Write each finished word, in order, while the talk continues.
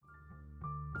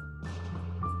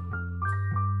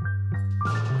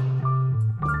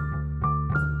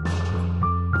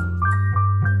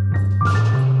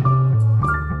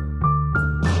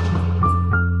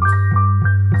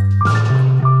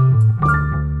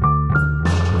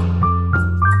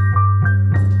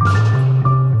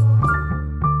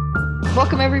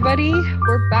Welcome, everybody.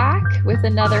 We're back with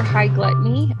another High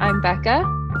Gluttony. I'm Becca.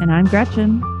 And I'm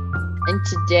Gretchen. And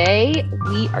today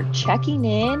we are checking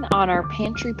in on our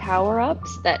pantry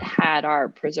power-ups that had our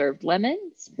preserved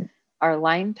lemons, our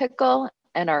lime pickle,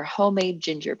 and our homemade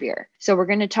ginger beer. So we're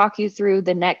going to talk you through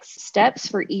the next steps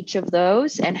for each of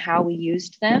those and how we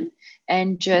used them,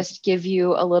 and just give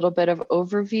you a little bit of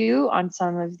overview on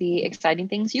some of the exciting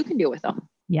things you can do with them.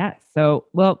 Yes. So,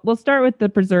 we'll start with the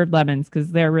preserved lemons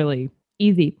because they're really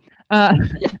easy.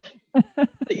 The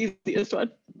easiest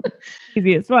one.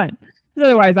 Easiest one. Because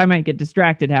otherwise, I might get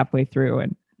distracted halfway through.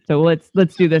 And so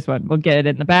let's do this one. We'll get it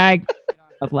in the bag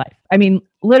of life. I mean,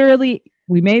 literally,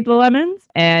 we made the lemons.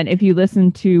 And if you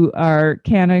listen to our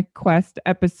Canna Quest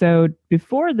episode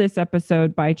before this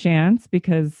episode by chance,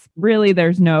 because really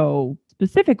there's no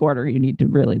specific order you need to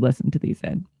really listen to these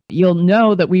in, you'll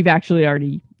know that we've actually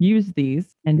already used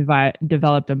these and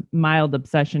developed a mild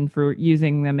obsession for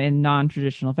using them in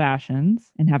non-traditional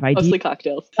fashions, and have mostly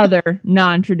cocktails. Other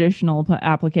non-traditional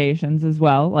applications as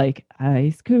well, like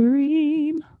ice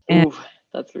cream. Ooh,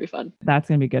 that's gonna be fun. That's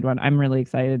gonna be a good one. I'm really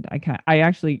excited. I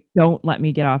actually don't let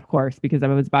me get off course because I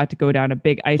was about to go down a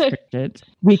big ice tangent.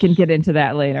 We can get into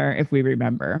that later if we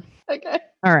remember. Okay.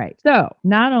 All right. So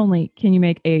not only can you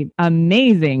make an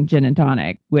amazing gin and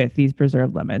tonic with these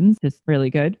preserved lemons, just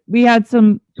really good. We had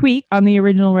some tweak on the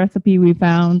original recipe we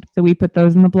found. So we put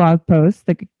those in the blog post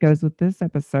that goes with this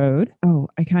episode. Oh,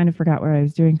 I kind of forgot what I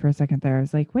was doing for a second there. I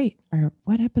was like, wait,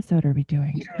 what episode are we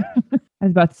doing? I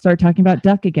was about to start talking about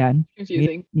duck again.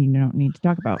 Confusing. You don't need to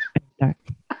talk about duck.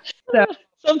 So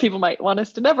some people might want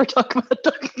us to never talk about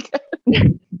duck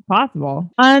again. Possible.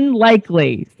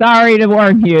 Unlikely. Sorry to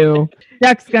warn you.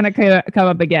 Duck's going to come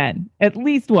up again. At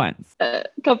least once. A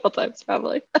couple times,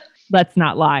 probably. Let's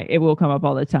not lie. It will come up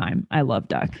all the time. I love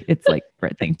duck. It's like a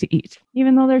favorite thing to eat.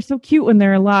 Even though they're so cute when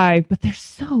they're alive, but they're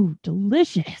so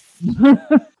delicious.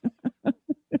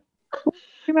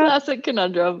 Classic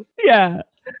conundrum. Yeah.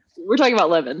 We're talking about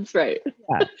lemons, right?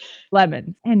 Yeah,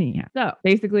 lemons. Anyhow, so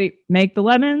basically make the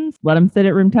lemons, let them sit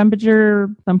at room temperature,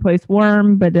 someplace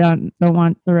warm, but don't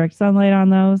want direct sunlight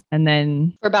on those. And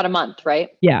then for about a month, right?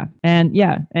 Yeah. And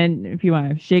if you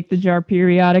want to shake the jar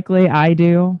periodically, I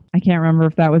do. I can't remember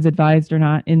if that was advised or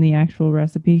not in the actual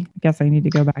recipe. I guess I need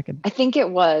to go back and... I think it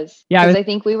was. Yeah. Because I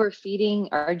think we were feeding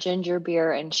our ginger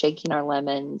beer and shaking our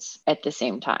lemons at the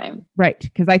same time. Right.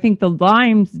 Because I think the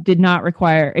limes did not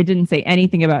require, it didn't say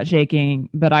anything about shaking,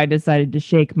 but I decided to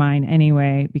shake mine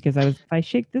anyway because if I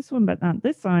shake this one but not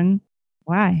this one,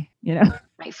 why?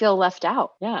 Might feel left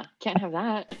out. Yeah, can't have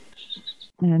that.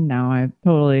 And now I've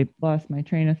totally lost my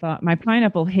train of thought. My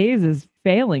pineapple haze is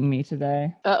failing me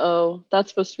today. Uh-oh, that's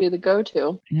supposed to be the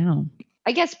go-to. I know.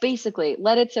 I guess basically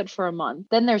let it sit for a month.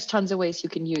 Then there's tons of ways you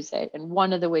can use it. And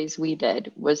one of the ways we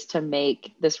did was to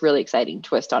make this really exciting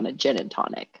twist on a gin and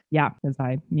tonic. Yeah, because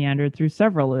I meandered through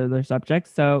several other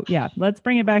subjects. So yeah, let's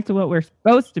bring it back to what we're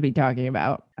supposed to be talking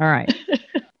about. All right.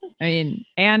 and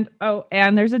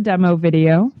there's a demo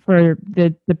video for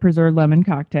the preserved lemon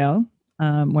cocktail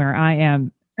where I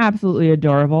am absolutely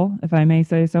adorable, if I may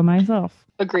say so myself.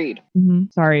 Agreed. Mm-hmm.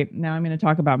 Sorry. Now I'm going to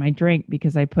talk about my drink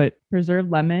because I put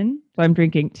preserved lemon. So I'm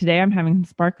drinking today. I'm having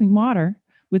sparkling water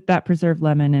with that preserved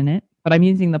lemon in it, but I'm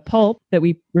using the pulp that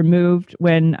we removed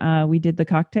when we did the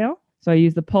cocktail. So I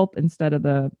use the pulp instead of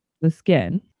the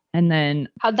skin. And then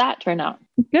how'd that turn out?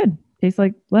 It's good. Tastes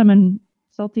like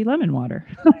salty lemon water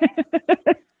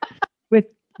with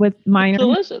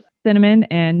minor cinnamon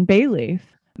and bay leaf.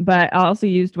 But I also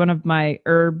used one of my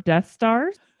herb Death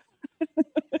Stars.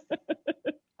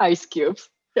 Ice cubes.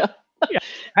 Yeah.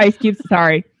 Ice cubes.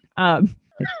 Sorry.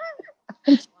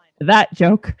 That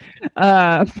joke.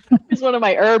 It's one of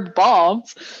my herb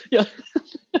bombs. Yeah.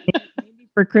 Maybe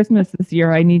for Christmas this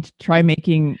year, I need to try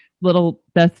making little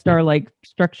Death Star like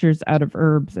structures out of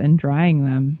herbs and drying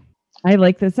them. I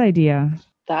like this idea.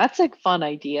 That's a fun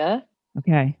idea.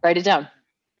 Okay. Write it down.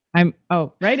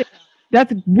 Write it.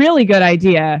 That's a really good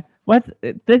idea.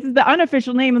 This is the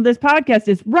unofficial name of this podcast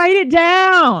is Write It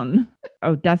Down.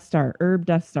 Oh, Death Star, herb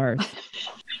Death Stars.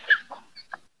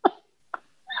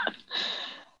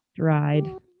 Dried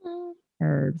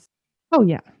herbs. Oh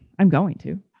yeah, I'm going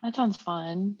to. That sounds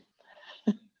fun.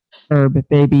 Herb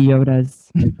baby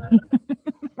Yodas.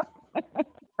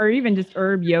 Or even just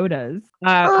herb Yodas.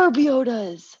 Herb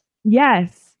Yodas.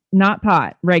 Yes, not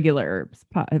pot, regular herbs.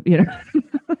 Pot,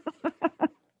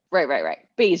 Right.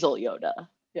 Basil Yoda.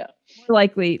 Yeah. More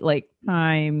likely like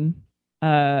thyme,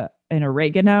 and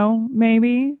oregano,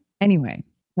 maybe. Anyway,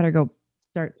 better go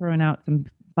start throwing out some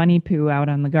bunny poo out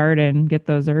on the garden, get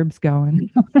those herbs going.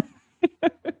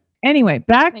 Anyway,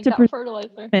 back to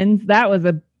fertilizer. That was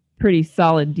a pretty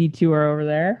solid detour over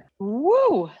there.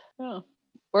 Woo! Oh,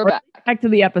 we're back. Back to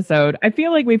the episode. I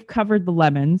feel like we've covered the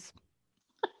lemons.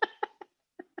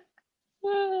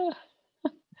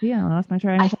 Yeah, I lost my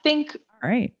train. I think all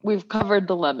right. We've covered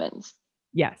the lemons.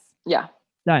 Yes. Yeah.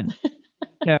 Done.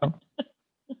 So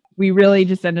we really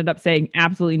just ended up saying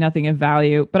absolutely nothing of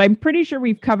value, but I'm pretty sure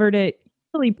we've covered it,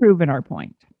 really proven our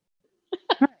point.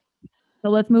 Right. So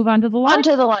let's move on to the lime.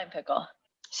 Onto the lime pickle.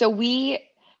 So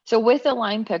with the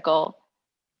lime pickle,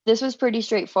 this was pretty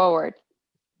straightforward.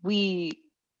 We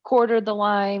quartered the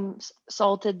limes,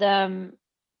 salted them,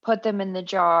 put them in the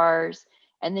jars,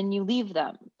 and then you leave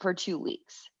them for 2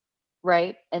 weeks,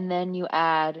 right? And then you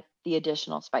add the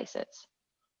additional spices.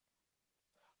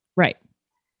 Right.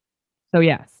 So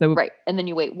yeah. So right. And then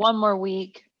you wait 1 more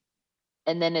week,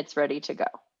 and then it's ready to go.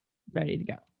 Ready to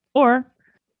go. Or,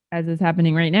 as is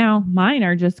happening right now, mine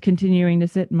are just continuing to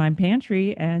sit in my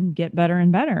pantry and get better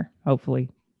and better, hopefully.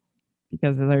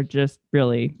 Because they're just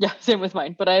really... Yeah, same with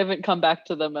mine, but I haven't come back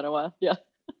to them in a while. Yeah.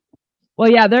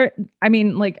 Well, yeah,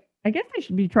 I guess I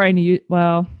should be trying to use,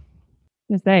 I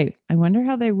wonder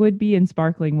how they would be in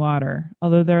sparkling water,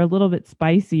 although they're a little bit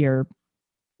spicier,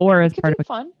 or as part of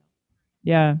fun.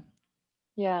 Yeah.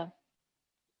 Yeah.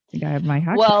 I think I have my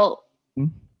cocktail. Well,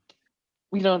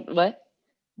 we don't, what?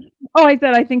 Oh, I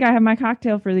said, I think I have my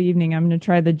cocktail for the evening. I'm going to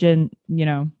try the gin,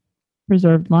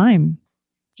 preserved lime.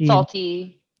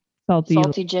 Salty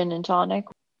gin and tonic.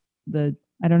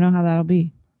 I don't know how that'll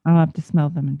be. I'll have to smell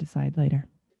them and decide later.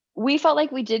 We felt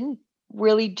like we didn't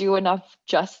really do enough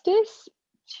justice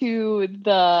to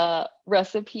the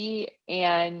recipe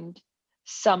and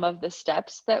some of the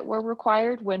steps that were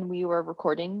required when we were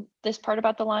recording this part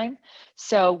about the lime.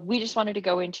 So we just wanted to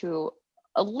go into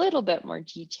a little bit more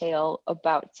detail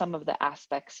about some of the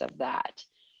aspects of that.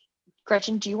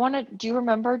 Gretchen, do you want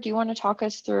to talk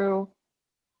us through,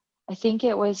 I think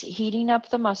it was heating up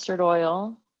the mustard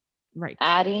oil, right,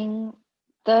 adding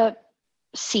the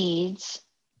seeds,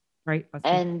 right,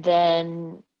 and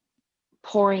then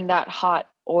pouring that hot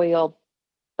oil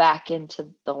back into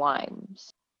the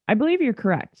limes? I believe you're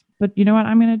correct, but you know what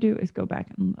I'm going to do is go back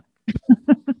and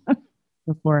look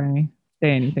before I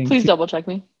say anything. Please double check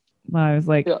me. Well, I was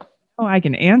like, oh, I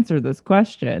can answer this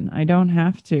question. I don't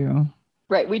have to.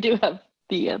 Right, we do have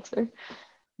the answer.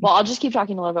 Well, I'll just keep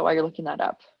talking a little bit while you're looking that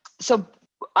up. So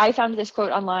I found this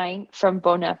quote online from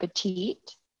Bon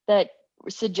Appetit that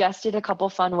suggested a couple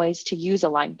fun ways to use a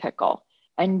lime pickle.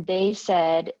 And they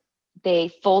said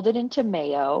they fold it into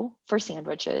mayo for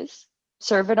sandwiches,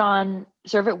 serve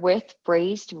it with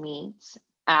braised meats,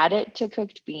 add it to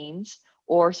cooked beans,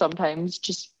 or sometimes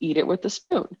just eat it with a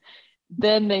spoon.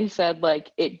 Then they said,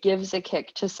 it gives a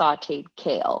kick to sauteed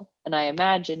kale. And I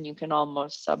imagine you can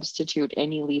almost substitute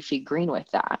any leafy green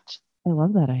with that. I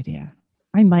love that idea.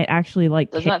 I might actually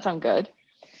like Doesn't that sound good?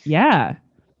 Yeah.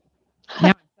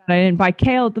 Now, I didn't buy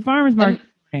kale at the farmer's market.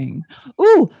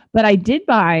 Ooh, but I did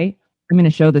buy, I'm going to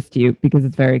show this to you because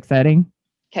it's very exciting.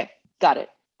 Okay, got it.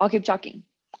 I'll keep talking.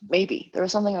 Maybe. There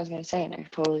was something I was going to say and I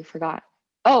totally forgot.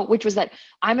 Oh, which was that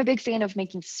I'm a big fan of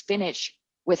making spinach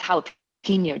with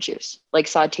jalapeno juice, like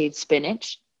sauteed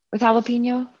spinach with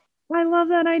jalapeno. I love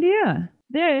that idea.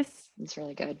 It's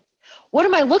really good. What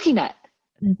am I looking at?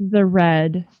 This is the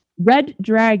red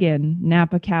dragon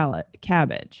Napa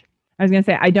cabbage. I was going to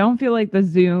say, I don't feel like the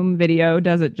Zoom video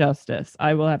does it justice.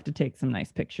 I will have to take some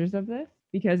nice pictures of this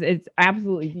because it's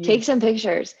absolutely beautiful. Take some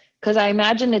pictures because I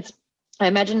imagine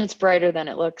it's brighter than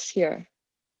it looks here.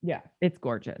 Yeah, it's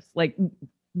gorgeous.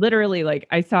 Literally,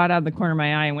 I saw it out of the corner of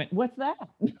my eye and went, what's that?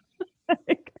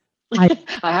 I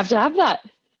have to have that.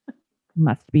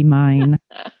 Must be mine.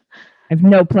 I have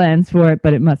no plans for it,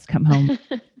 but it must come home.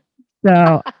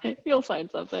 So you'll find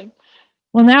something.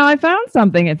 Well, now I found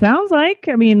something. It sounds like,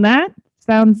 that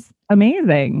sounds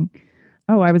amazing.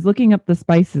 Oh, I was looking up the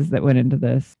spices that went into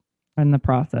this and the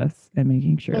process and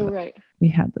making sure we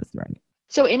had this right.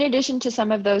 So in addition to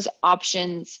some of those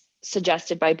options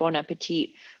suggested by Bon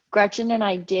Appetit, Gretchen and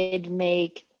I did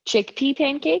make chickpea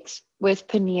pancakes with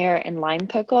paneer and lime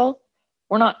pickle.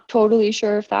 We're not totally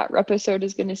sure if that episode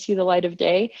is going to see the light of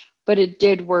day, but it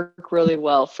did work really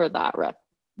well for that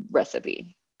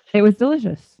recipe. It was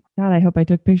delicious. God, I hope I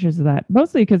took pictures of that.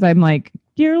 Mostly because I'm like,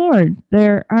 dear Lord,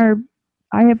 I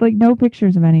have no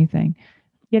pictures of anything.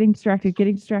 Getting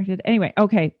distracted. Anyway,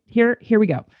 okay, here we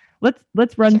go.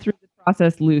 Let's run through the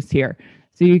process loose here.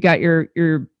 So you got your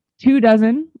 2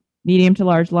 dozen medium to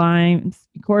large limes,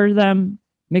 you quarter them,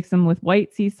 mix them with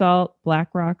white sea salt, black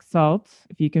rock salt,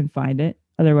 if you can find it.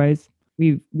 Otherwise,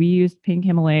 we used pink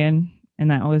Himalayan, and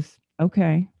that was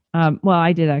okay. Well,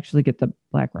 I did actually get the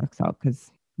black rock salt because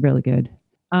really good.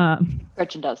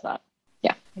 Gretchen does that.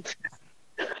 Yeah.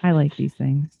 I like these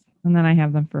things. And then I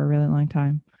have them for a really long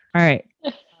time. All right.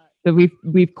 So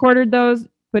we've quartered those,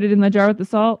 put it in the jar with the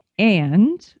salt,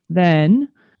 and then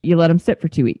you let them sit for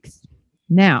 2 weeks.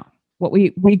 Now, what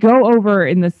we go over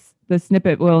in the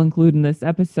snippet we'll include in this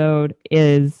episode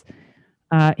is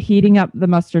heating up the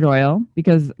mustard oil,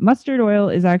 because mustard oil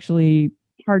is actually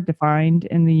hard to find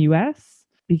in the US,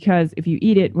 because if you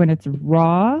eat it when it's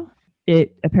raw,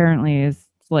 it apparently is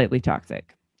slightly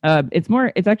toxic.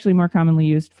 It's actually more commonly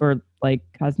used for like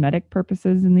cosmetic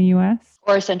purposes in the US.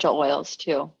 Or essential oils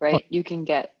too, right? You can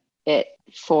get it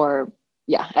for,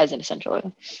 as an essential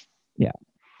oil. Yeah.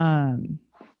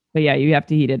 But yeah, you have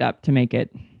to heat it up to make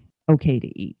it okay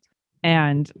to eat.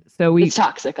 And so it's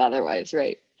toxic otherwise,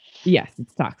 right? Yes,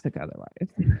 it's toxic otherwise.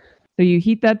 So you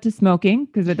heat that to smoking,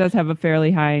 because it does have a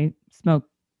fairly high smoke.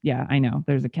 Yeah, I know.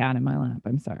 There's a cat in my lap.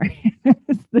 I'm sorry.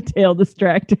 It's the tail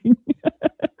distracting.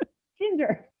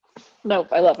 Ginger. Nope,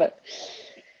 I love it.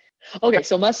 Okay,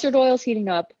 so mustard oil is heating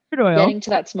up, getting to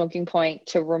that smoking point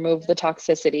to remove the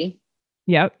toxicity.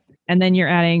 Yep. And then you're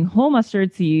adding whole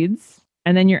mustard seeds,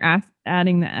 and then you're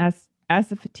adding the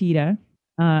asafoetida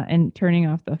and turning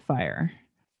off the fire.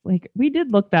 Like, we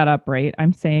did look that up, right?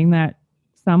 I'm saying that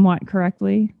somewhat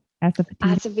correctly.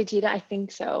 Asafoetida, I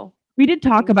think so. We did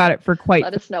talk about it for quite.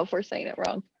 Let us know if we're saying it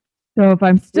wrong. So if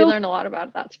I'm still, we learned a lot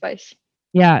about that spice.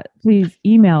 Yeah, please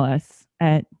email us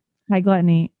at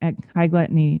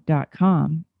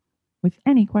hightgluttony@hightgluttony.com with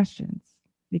any questions,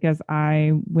 because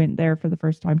I went there for the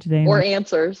first time today. Or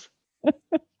answers.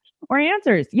 Or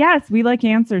answers. Yes, we like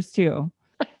answers too.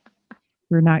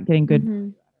 We're not getting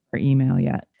good for email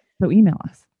yet. So email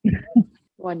us.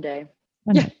 One day.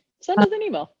 Send us an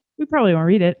email. We probably won't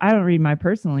read it. I don't read my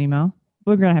personal email.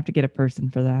 We're going to have to get a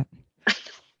person for that.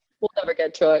 We'll never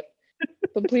get to it.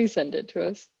 But please send it to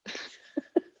us.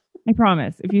 I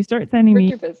promise. If you start sending me...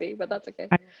 You're busy, but that's okay.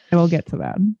 I will get to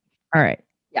that. All right.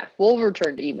 Yeah, we'll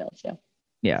return to emails, yeah.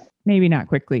 Yeah, maybe not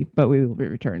quickly, but we will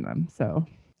return them. So,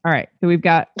 all right. So we've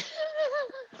got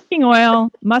cooking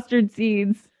oil, mustard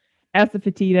seeds,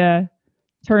 asafoetida,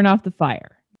 turn off the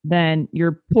fire. Then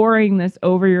you're pouring this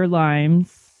over your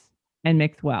limes and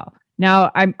mix well.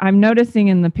 Now, I'm noticing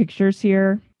in the pictures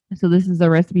here, so this is a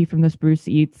recipe from the Spruce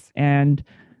Eats, and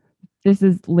this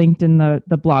is linked in the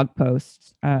blog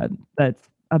post that's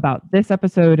about this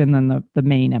episode and then the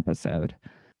main episode.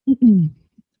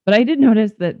 But I did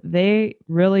notice that they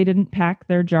really didn't pack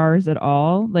their jars at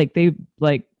all. Like, they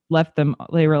left them,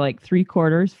 they were like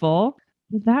 3/4 full.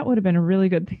 But that would have been a really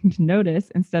good thing to notice,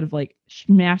 instead of like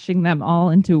smashing them all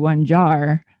into one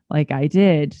jar like I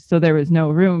did. So there was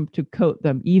no room to coat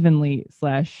them evenly /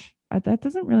 that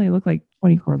doesn't really look like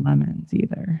 24 lemons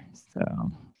either. So,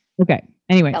 okay.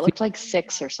 Anyway. That looked like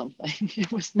 6 or something.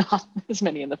 It was not as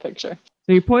many in the picture.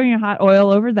 So you're pouring a hot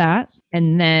oil over that,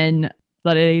 and then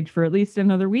let it age for at least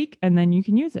another week, and then you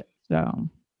can use it. So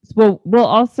we'll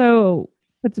also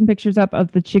put some pictures up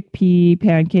of the chickpea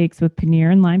pancakes with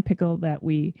paneer and lime pickle that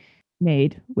we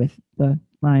made with the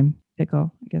lime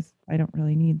pickle. I guess I don't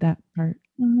really need that part.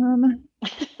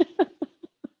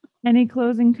 Any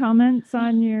closing comments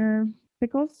on your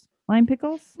pickles? Lime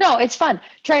pickles? No, it's fun.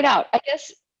 Try it out. I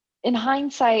guess in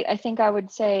hindsight, I think I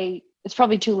would say it's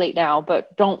probably too late now,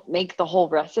 but don't make the whole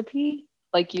recipe.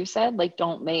 Like you said, like,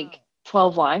 don't make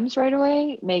 12 limes right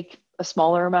away. Make a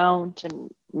smaller amount and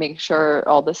make sure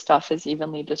all the stuff is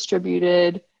evenly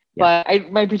distributed. Yeah. But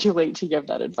it might be too late to give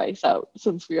that advice out,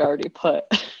 since we already put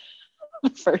the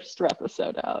first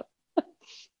episode out.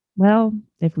 Well,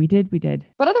 if we did, we did.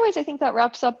 But otherwise, I think that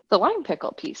wraps up the lime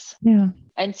pickle piece. Yeah.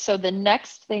 And so the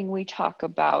next thing we talk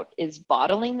about is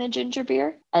bottling the ginger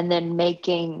beer and then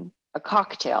making a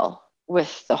cocktail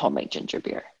with the homemade ginger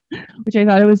beer. Which I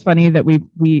thought it was funny that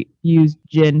we used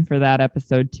gin for that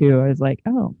episode too. I was like,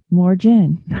 oh, more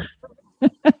gin.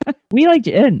 We like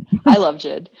gin. I love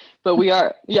gin, but we're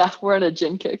on a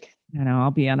gin kick. I know,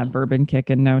 I'll be on a bourbon kick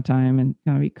in no time, and it's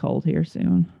going to be cold here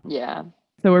soon. Yeah.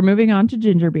 So we're moving on to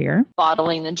ginger beer.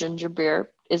 Bottling the ginger beer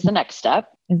is the next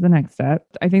step.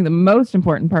 I think the most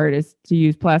important part is to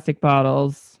use plastic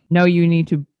bottles. No, you need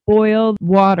to boil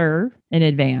water in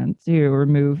advance to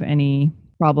remove any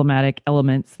problematic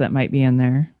elements that might be in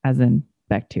there, as in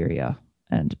bacteria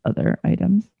and other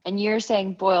items. And you're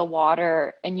saying boil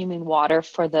water, and you mean water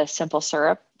for the simple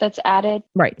syrup that's added?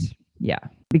 Right. Yeah.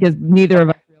 Because neither of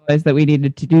us realized that we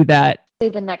needed to do that.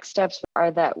 The next steps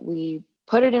are that we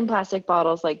put it in plastic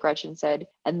bottles, like Gretchen said,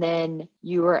 and then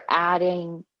you are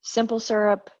adding simple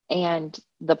syrup and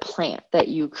the plant that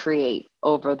you create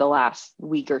over the last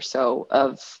week or so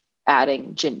of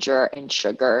adding ginger and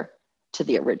sugar to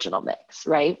the original mix,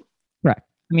 right? Correct.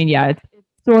 I mean, yeah,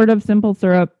 sort of simple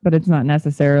syrup, but it's not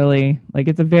necessarily like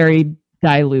it's a very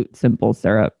dilute simple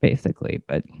syrup, basically,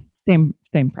 but same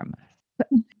premise.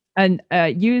 And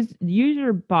use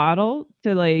your bottle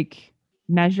to like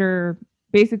measure,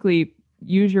 basically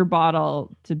use your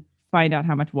bottle to find out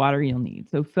how much water you'll need.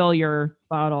 So fill your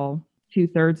bottle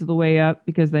 2/3 of the way up,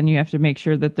 because then you have to make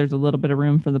sure that there's a little bit of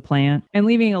room for the plant, and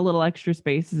leaving a little extra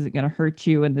space isn't going to hurt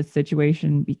you in this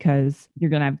situation because you're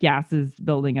going to have gases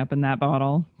building up in that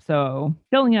bottle. So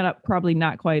filling it up probably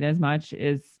not quite as much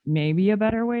is maybe a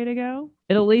better way to go.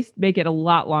 It'll at least make it a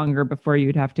lot longer before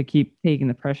you'd have to keep taking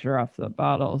the pressure off the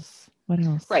bottles. What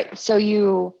else? Right. So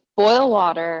you boil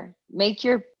water, make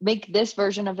this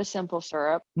version of a simple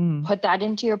syrup, put that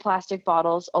into your plastic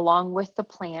bottles along with the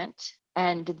plant.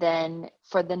 And then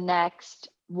for the next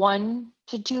 1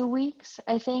 to 2 weeks,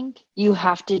 I think, you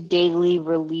have to daily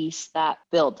release that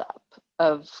buildup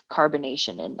of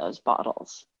carbonation in those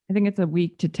bottles. I think it's a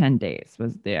week to 10 days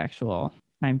was the actual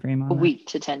time frame on that. A week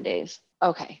to 10 days.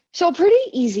 Okay. So pretty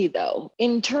easy though.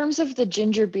 In terms of the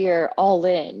ginger beer all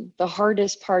in, the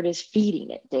hardest part is feeding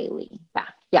it daily.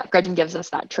 Yeah. Gretchen gives us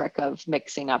that trick of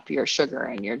mixing up your sugar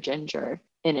and your ginger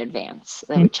in advance,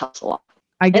 which helps a lot.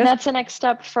 And that's the next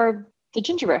step for the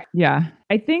ginger beer. Yeah.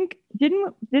 I think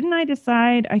didn't I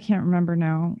decide, I can't remember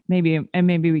now, maybe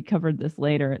we covered this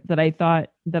later, that I thought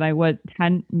that I would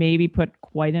maybe put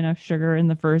quite enough sugar in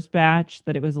the first batch,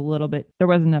 that it was a little bit, there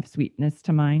wasn't enough sweetness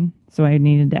to mine, so I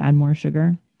needed to add more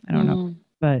sugar. I don't know,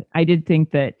 but I did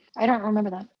think that. I don't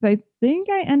remember that. I think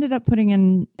I ended up putting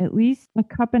in at least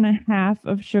 1.5 cups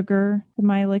of sugar to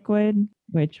my liquid,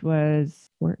 which was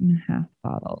 4.5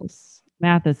 bottles.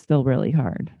 Math is still really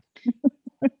hard.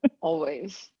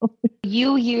 Always.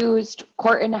 You used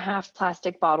 1.5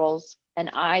 plastic bottles and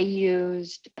I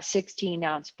used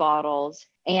 16-ounce bottles.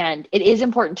 And it is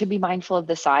important to be mindful of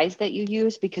the size that you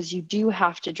use, because you do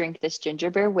have to drink this ginger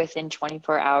beer within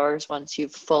 24 hours once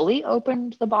you've fully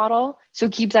opened the bottle. So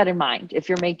keep that in mind. If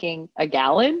you're making a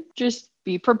gallon, just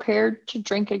be prepared to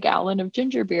drink a gallon of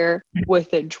ginger beer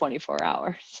within 24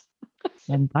 hours.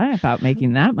 And I thought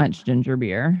making that much ginger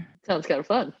beer. Sounds kind of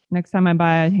fun. Next time I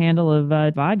buy a handle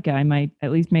of vodka, I might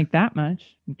at least make that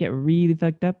much. Get really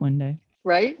fucked up one day.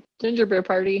 Right? Ginger beer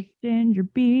party. Ginger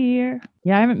beer.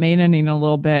 Yeah, I haven't made any in a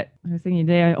little bit. I was thinking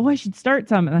today, I should start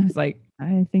some. And I was like,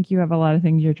 I think you have a lot of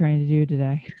things you're trying to do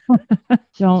today.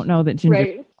 Don't know that ginger.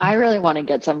 Right. I really want to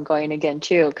get some going again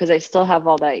too, because I still have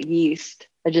all that yeast.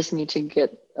 I just need to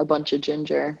get a bunch of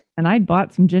ginger. And I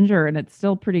bought some ginger and it's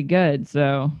still pretty good.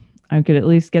 So I could at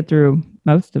least get through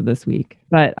most of this week.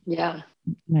 But yeah,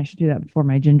 I should do that before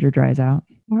my ginger dries out.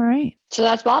 All right. So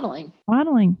that's bottling.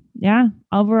 Bottling. Yeah.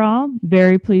 Overall,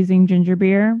 very pleasing ginger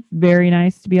beer. Very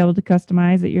nice to be able to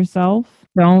customize it yourself.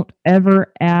 Don't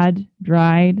ever add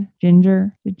dried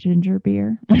ginger to ginger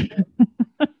beer.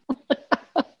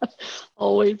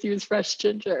 Always use fresh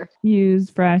ginger. Use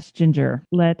fresh ginger.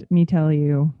 Let me tell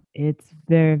you, it's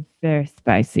very, very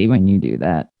spicy when you do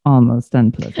that. Almost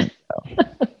unpleasant, though.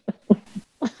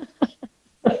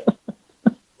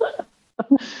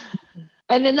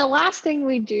 And then the last thing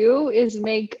we do is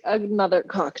make another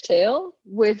cocktail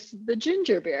with the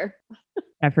ginger beer.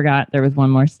 I forgot there was one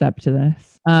more step to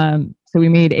this. So we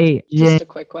made just a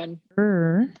quick one.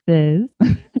 Fizz.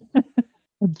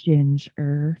 A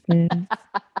ginger fizz.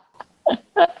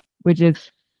 Which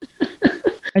is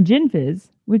a gin fizz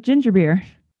with ginger beer.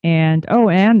 And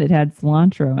it had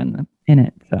cilantro in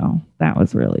it. So that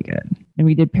was really good. And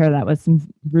we did pair that with some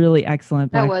really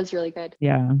excellent. That was really good.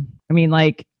 Yeah. I mean,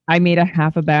 like, I made a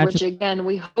half a batch. Which again,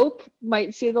 we hope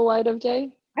might see the light of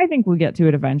day. I think we'll get to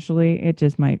it eventually. It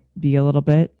just might be a little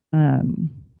bit.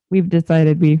 We've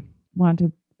decided we want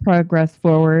to progress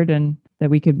forward, and that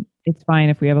it's fine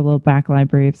if we have a little back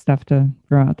library of stuff to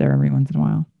throw out there every once in a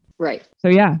while. Right. So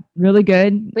yeah, really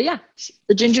good. But yeah,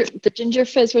 the ginger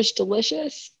fizz was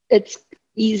delicious. It's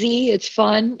easy. It's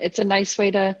fun. It's a nice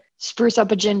way to spruce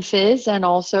up a gin fizz and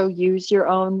also use your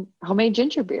own homemade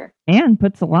ginger beer. And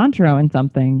put cilantro in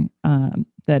something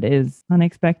that is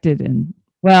unexpected. And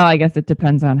well, I guess it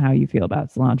depends on how you feel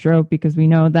about cilantro, because we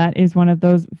know that is one of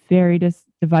those very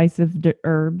divisive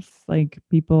herbs. Like,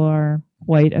 people are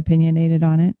quite opinionated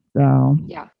on it. So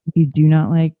yeah, if you do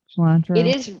not like cilantro. It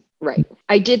is right.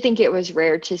 I did think it was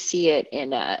rare to see it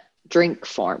in a drink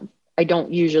form. I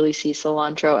don't usually see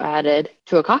cilantro added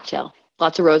to a cocktail.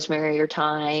 Lots of rosemary or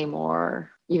thyme or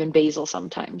even basil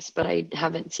sometimes, but I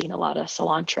haven't seen a lot of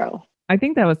cilantro. I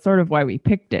think that was sort of why we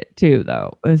picked it too,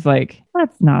 though. It was like,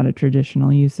 that's not a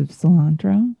traditional use of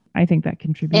cilantro. I think that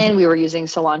contributes. And we were using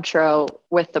cilantro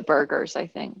with the burgers, I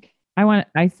think. I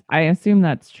assume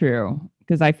that's true,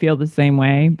 because I feel the same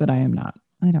way, but I am not.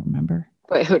 I don't remember.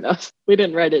 Wait, who knows? We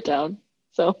didn't write it down,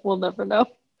 so we'll never know.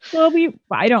 Well,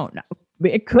 I don't know.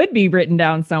 It could be written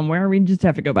down somewhere. We just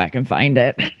have to go back and find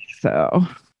it. So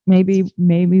maybe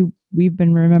we've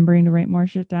been remembering to write more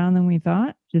shit down than we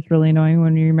thought. Just really annoying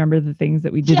when you remember the things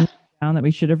that we didn't write down that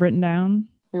we should have written down.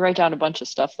 We write down a bunch of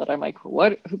stuff that I'm like,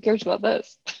 what? Who cares about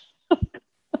this?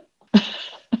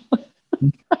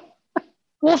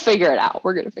 We'll figure it out.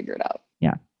 We're going to figure it out.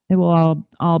 Yeah. It will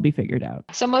all be figured out.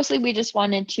 So mostly we just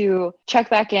wanted to check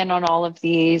back in on all of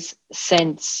these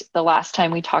since the last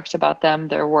time we talked about them,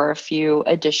 there were a few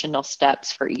additional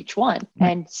steps for each one.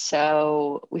 And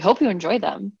so we hope you enjoy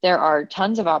them. There are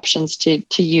tons of options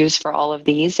to use for all of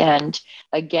these. And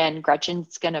again,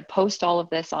 Gretchen's going to post all of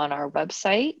this on our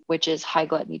website, which is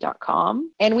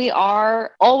hightogluttony.com. And we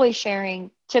are always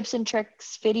sharing tips and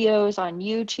tricks videos on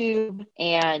YouTube,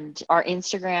 and our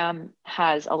Instagram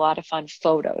has a lot of fun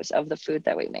photos of the food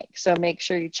that we make. So make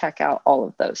sure you check out all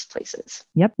of those places.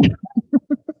 Yep.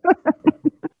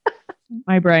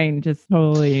 My brain just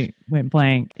totally went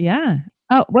blank. Yeah.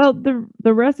 Oh, well, the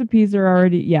recipes are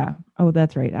already, yeah. Oh,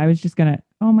 that's right. I was just gonna,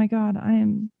 oh my God, I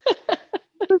am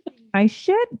my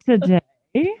shit today.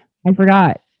 I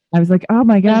forgot. I was like, oh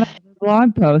my God,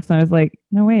 blog post. And I was like,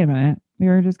 no, wait a minute. We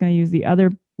were just going to use the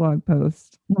other blog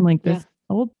post and like this.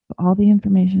 All the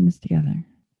information is together.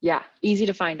 Yeah. Easy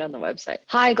to find on the website.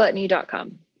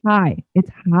 Hightogluttony.com. Hi.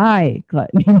 It's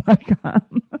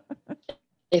hightogluttony.com.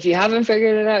 If you haven't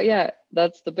figured it out yet,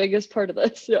 that's the biggest part of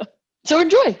this. Yeah. So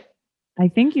enjoy. I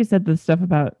think you said the stuff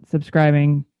about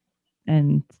subscribing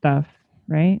and stuff,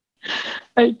 right?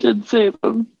 I did say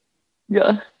them.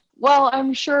 Yeah. Well,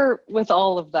 I'm sure with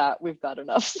all of that, we've got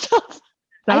enough stuff.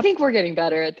 I think we're getting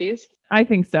better at these. I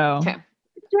think so. Okay.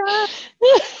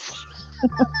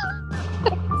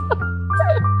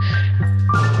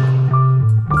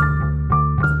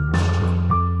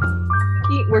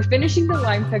 We're finishing the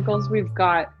lime pickles. We've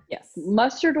got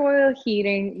mustard oil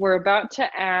heating. We're about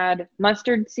to add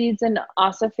mustard seeds and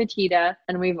asafoetida,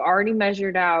 and we've already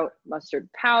measured out mustard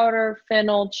powder,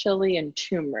 fennel, chili, and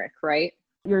turmeric, right?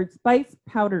 Your spice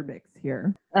powder mix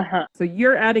here. So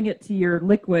you're adding it to your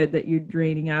liquid that you're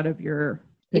draining out of your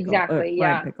pickle,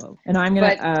 lime pickle. And I'm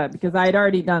gonna because I had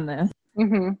already done this.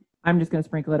 I'm just gonna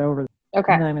sprinkle it over.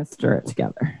 Okay. And then I'm gonna stir it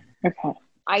together. Okay.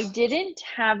 I didn't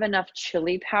have enough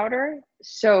chili powder,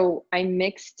 so I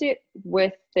mixed it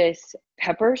with this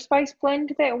pepper spice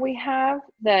blend that we have,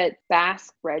 that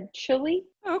Basque red chili.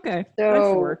 Okay. So that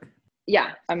should work.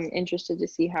 Yeah, I'm interested to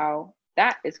see how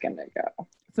that is gonna go.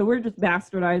 So we're just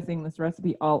bastardizing this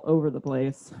recipe all over the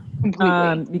place.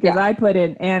 Completely. Because I put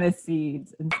in anise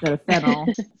seeds instead of fennel.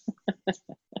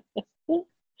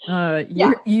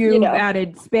 You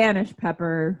added Spanish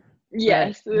pepper.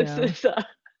 Yes, this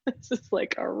is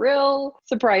like a real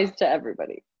surprise to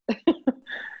everybody.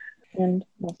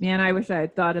 Man, I wish I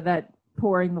had thought of that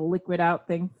pouring the liquid out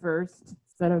thing first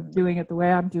instead of doing it the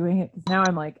way I'm doing it. Because now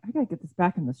I'm like, I gotta get this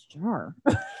back in this jar.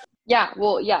 Yeah,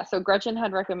 well, yeah. So Gretchen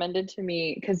had recommended to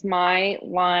me, because my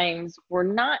limes were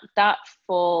not that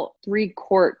full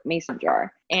 3-quart mason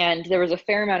jar, and there was a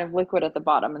fair amount of liquid at the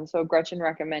bottom. And so Gretchen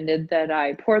recommended that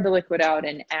I pour the liquid out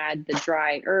and add the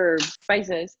dry herbs,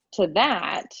 spices to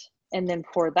that, and then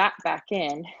pour that back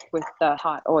in with the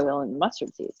hot oil and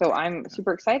mustard seeds. So I'm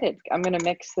super excited. I'm going to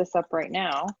mix this up right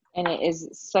now. And it is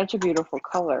such a beautiful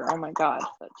color. Oh my God.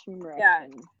 That turmeric. Yeah.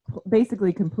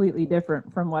 Basically completely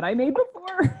different from what I made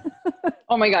before.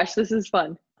 Oh my gosh, this is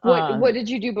fun. What did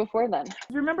you do before then?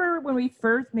 Remember when we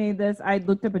first made this, I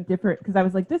looked up a different, because I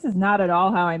was like, this is not at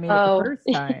all how I made it the first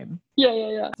time.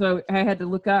 Yeah. So I had to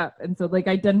look up. And so like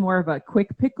I'd done more of a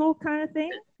quick pickle kind of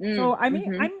thing. So I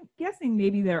mean, I'm guessing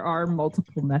maybe there are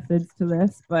multiple methods to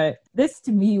this, but this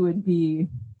to me would be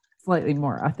slightly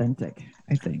more authentic,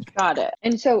 I think. Got it.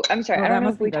 And so I'm sorry, I don't know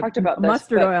if we talked about this.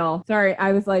 Mustard oil. Sorry,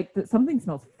 I was like, something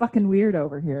smells fucking weird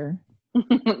over here.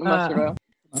 Mustard oil.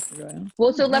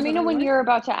 Well, so let me know when you're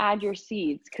about to add your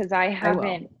seeds, because I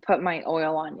haven't put my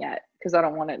oil on yet, because I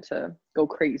don't want it to go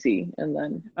crazy and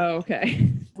then. Oh,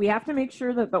 okay. We have to make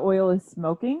sure that the oil is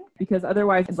smoking, because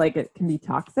otherwise it's like it can be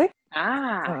toxic.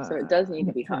 So it does need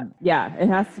to be hot. Yeah, it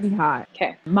has to be hot.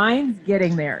 Okay. Mine's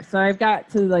getting there. So I've got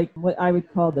to like what I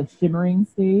would call the shimmering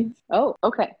stage. Oh,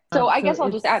 okay. So I guess I'll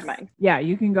just add mine. Yeah,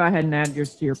 you can go ahead and add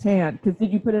yours to your pan. Because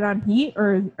did you put it on heat,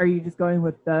 or are you just going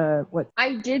with the what?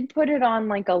 I did put it on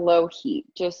like a low heat,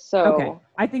 just so. Okay,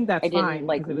 I think that's fine. I didn't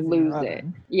like lose it.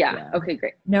 Yeah. Okay,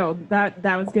 great. No, that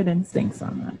was good instincts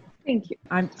on that. Thank you.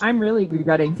 I'm really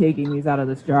regretting taking these out of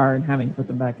this jar and having to put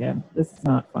them back in. This is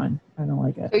not fun. I don't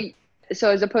like it. So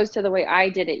as opposed to the way I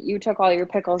did it, you took all your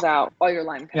pickles out, all your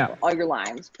lime pickle, all your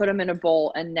limes, put them in a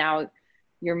bowl, and now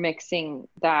you're mixing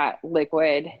that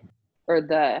liquid or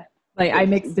Like I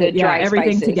mixed the it, yeah, dry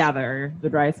everything spices. together, the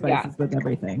dry spices Yeah. with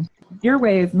everything. Your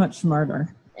way is much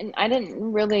smarter. And I didn't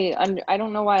really, I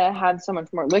don't know why I had so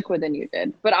much more liquid than you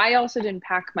did, but I also didn't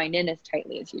pack mine in as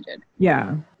tightly as you did.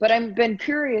 Yeah. But I've been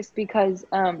curious because,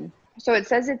 so it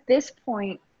says at this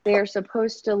point, they're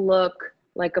supposed to look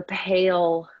like a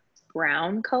pale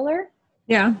brown color.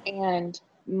 Yeah. And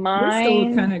We're still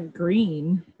mine, kind of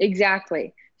green.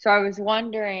 exactly. So I was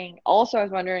wondering,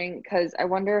 because I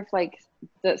wonder if like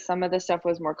some of the stuff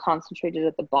was more concentrated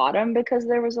at the bottom because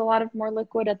there was a lot of more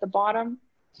liquid at the bottom.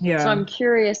 Yeah. So I'm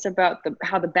curious about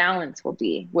how the balance will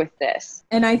be with this.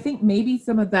 And I think maybe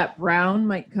some of that brown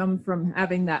might come from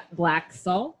having that black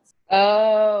salt.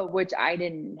 Oh, which I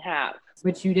didn't have.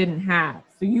 Which you didn't have.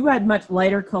 So you had much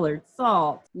lighter colored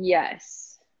salt.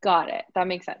 Yes. Got it. That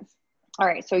makes sense. All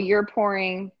right. So you're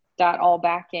pouring that all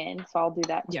back in. So I'll do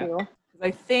that too. Yeah. I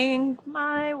think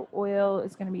my oil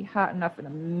is going to be hot enough in a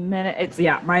minute.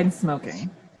 Mine's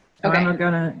smoking. So Okay. I'm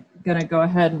gonna go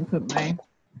ahead and put my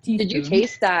teaspoon. Did you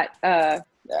taste that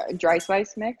dry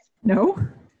spice mix? No.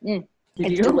 It's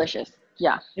you? delicious.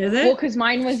 Yeah. Is it? Well, because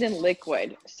mine was in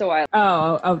liquid, so I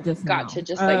just got to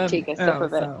just like take a sip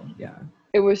of it. So, yeah.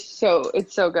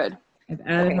 It's so good. I've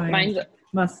added my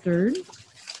mustard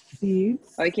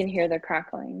seeds. Oh, I can hear the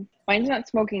crackling. Mine's not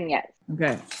smoking yet.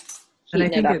 Okay. And I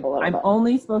think I'm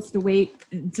only supposed to wait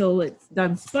until it's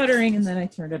done sputtering, and then I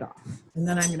turn it off. And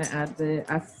then I'm going to add the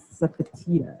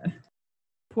asafoetida.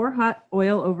 Pour hot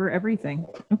oil over everything.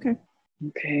 Okay.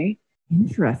 Okay.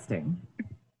 Interesting.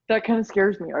 That kind of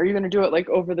scares me. Are you going to do it like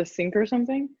over the sink or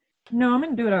something? No, I'm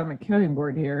going to do it on my cutting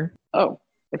board here. Oh,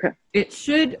 okay. It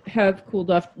should have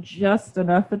cooled off just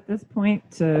enough at this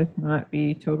point to not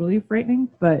be totally frightening,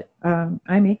 but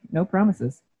I make no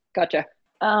promises. Gotcha.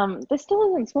 This still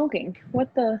isn't smoking.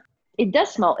 It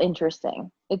does smell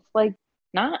interesting. It's like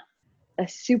not a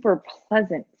super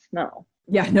pleasant smell.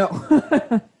 Yeah, no.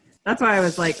 That's why I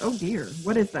was like, oh dear,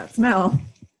 what is that smell?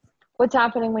 What's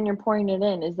happening when you're pouring it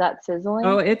in? Is that sizzling?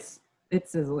 Oh, it's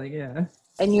sizzling, yeah.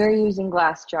 And you're using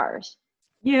glass jars.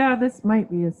 Yeah, this might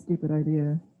be a stupid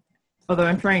idea. Although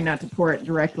I'm trying not to pour it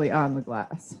directly on the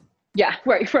glass. Yeah,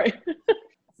 right.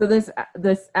 So this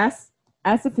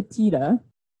asafoetida.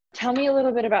 Tell me a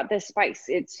little bit about this spice.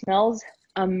 It smells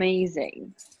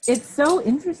amazing. It's so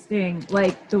interesting.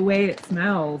 Like the way it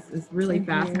smells is really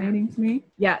fascinating to me.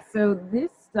 Yeah. So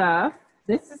this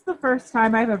is the first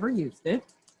time I've ever used it.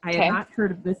 I had not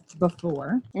heard of this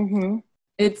before. Mm-hmm.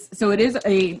 It is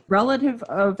a relative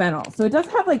of fennel. So it does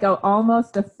have like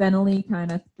almost a fennel-y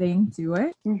kind of thing to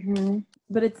it. Mm-hmm.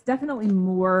 But it's definitely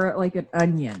more like an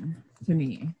onion to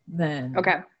me than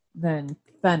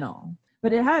fennel.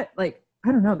 But it had like,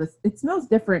 I don't know, it smells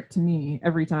different to me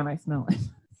every time I smell it.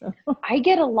 So. I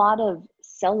get a lot of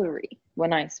celery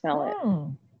when I smell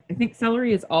it. I think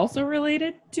celery is also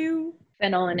related to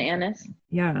fennel and anise.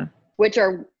 Yeah. Which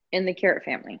are in the carrot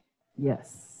family.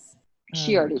 Yes.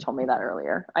 She already told me that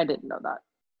earlier. I didn't know that.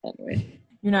 Anyway.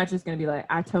 You're not just going to be like,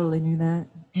 I totally knew that.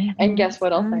 And guess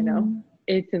what else I know?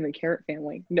 It's in the carrot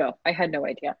family. No, I had no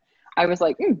idea. I was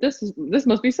like, this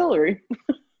must be celery.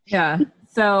 Yeah.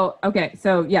 So, okay.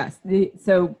 So, yes.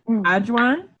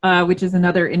 Ajwan, which is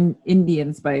another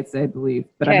Indian spice, I believe,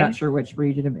 but I'm not sure which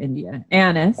region of India.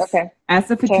 Anise,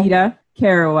 asafoetida,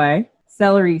 caraway,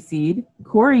 celery seed,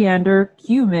 coriander,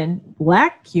 cumin,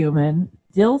 black cumin,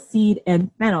 dill seed,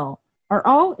 and fennel are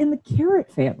all in the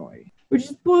carrot family, which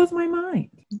just blows my mind.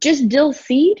 Just dill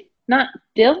seed? Not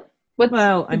dill? That's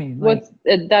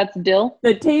dill?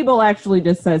 The table actually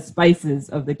just says spices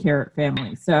of the carrot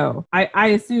family. So I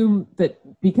assume that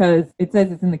because it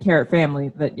says it's in the carrot family,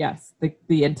 that yes,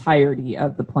 the entirety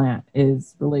of the plant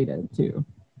is related to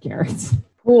carrots.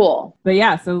 Cool. But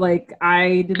yeah, so like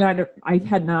I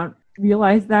had not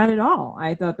realized that at all.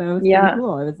 I thought that was pretty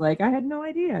cool. I was like, I had no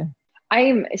idea.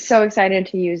 I'm so excited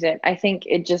to use it. I think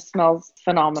it just smells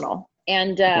phenomenal.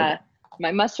 And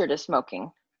my mustard is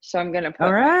smoking. So I'm going to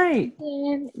put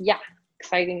in. Yeah.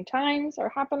 Exciting times are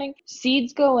happening.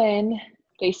 Seeds go in.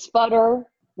 They sputter.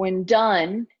 When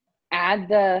done, add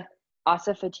the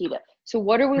asafoetida. So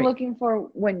what are we looking for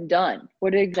when done?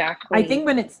 What exactly? I think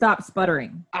when it stops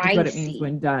sputtering is what it means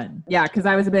when done. Yeah, because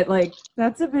I was a bit like,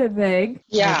 that's a bit vague.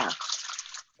 Yeah.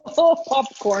 Oh,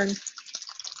 popcorn.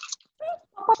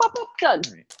 Done.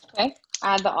 Okay.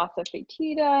 Add the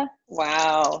asafoetida.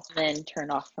 Wow. Then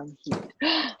turn off from heat.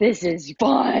 This is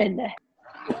fun.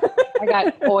 I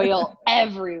got oil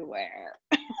everywhere.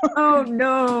 Oh,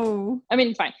 no. I mean,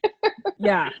 it's fine.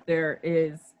 Yeah, there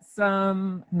is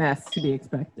some mess to be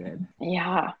expected.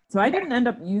 Yeah. So I didn't end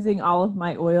up using all of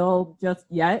my oil just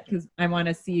yet because I want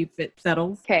to see if it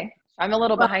settles. Okay. I'm a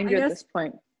little behind you at this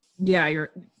point. Yeah,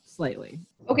 you're slightly.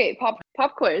 Okay, pop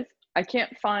quiz. I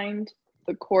can't find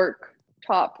the cork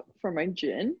top for my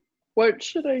gin. What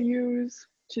should I use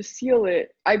to seal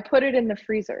it? I put it in the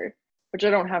freezer, which I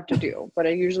don't have to do, but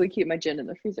I usually keep my gin in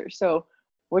the freezer. So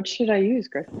what should I use,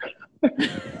 Greg?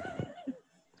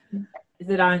 Is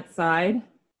it on its side?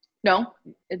 No,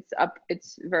 it's up.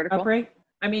 It's vertical. Upright?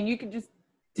 I mean, you could just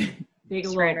take a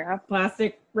Straight little wrap.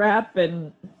 plastic wrap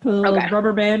and put a little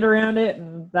rubber band around it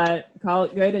and call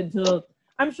it good until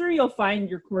I'm sure you'll find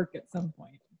your cork at some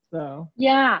point. So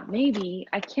yeah, maybe.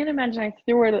 I can't imagine I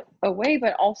threw it away,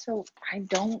 but also I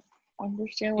don't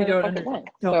understand where the fuck it went.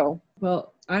 So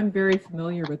well, I'm very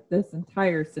familiar with this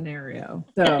entire scenario.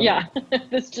 So yeah,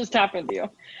 this just happened to you.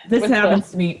 This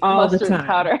happens to me all the time.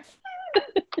 Powder.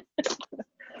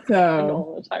 So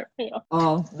all the time. Yeah.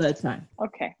 All the time.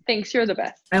 Okay. Thanks. You're the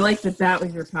best. I like that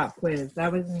was your pop quiz.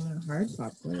 That wasn't even a hard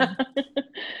pop quiz.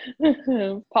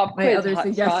 Pop quiz. My other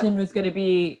suggestion was going to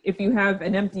be if you have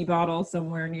an empty bottle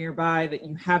somewhere nearby that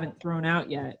you haven't thrown out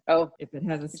yet. Oh, if it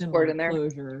has a similar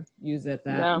closure, use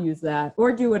that.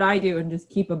 Or do what I do and just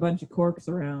keep a bunch of corks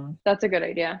around. That's a good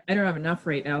idea. I don't have enough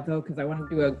right now though because I want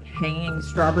to do a hanging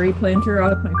strawberry planter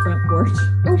out of my front porch.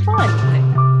 Oh,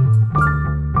 fun.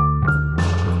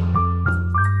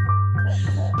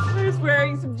 I was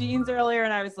wearing some jeans earlier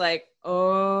and I was like,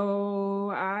 oh,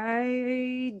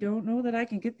 I don't know that I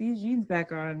can get these jeans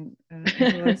back on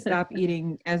until I stop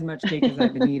eating as much cake as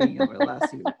I've been eating over the last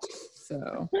few weeks.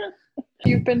 So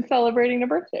you've been celebrating a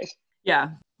birthday. Yeah,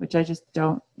 which I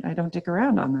don't dick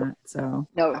around on that. So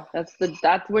no, that's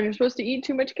when you're supposed to eat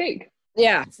too much cake.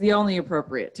 Yeah, it's the only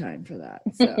appropriate time for that.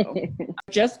 So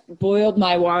just boiled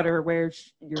my water.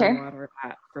 Where's your water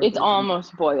at? It's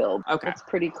almost boiled. Okay. It's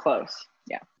pretty close.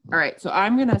 Yeah. All right. So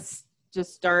I'm going to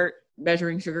just start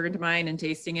measuring sugar into mine and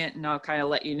tasting it. And I'll kind of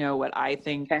let you know what I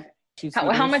think. Okay.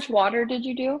 How much water did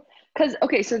you do? Because,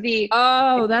 so the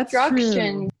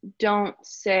instructions don't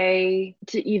say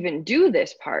to even do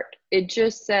this part. It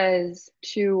just says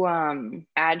to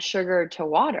add sugar to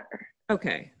water.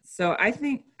 Okay. So I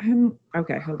think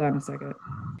okay, hold on a second.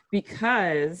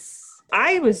 Because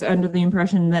I was under the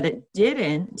impression that it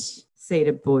didn't say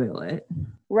to boil it.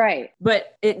 Right.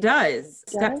 But it does.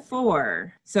 Step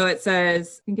 4. So it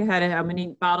says, think ahead of how many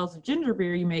bottles of ginger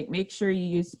beer you make sure you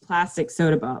use plastic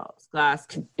soda bottles. Glass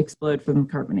could explode from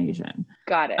carbonation.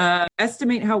 Got it.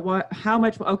 Estimate how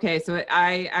much. Okay. So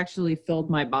I actually filled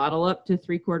my bottle up to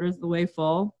 3/4 of the way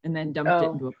full and then dumped it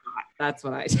into a pot. That's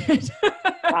what I did.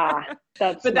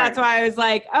 That's why I was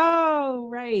like, oh,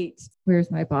 right. Where's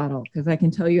my bottle? Because I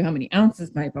can tell you how many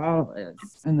ounces my bottle is.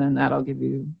 And then that'll give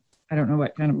you, I don't know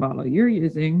what kind of bottle you're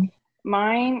using.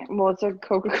 Mine, it's a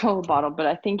Coca-Cola bottle, but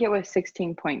I think it was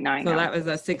 16.9. So that was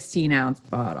a 16-ounce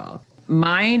bottle.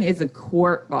 Mine is a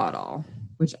quart bottle,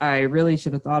 which I really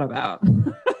should have thought about.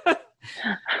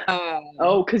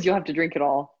 Because you'll have to drink it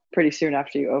all pretty soon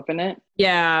after you open it.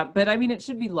 Yeah, but I mean, it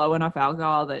should be low enough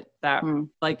alcohol that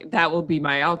will be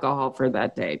my alcohol for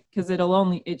that day. Because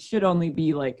it should only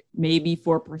be like maybe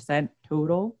 4%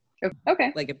 total.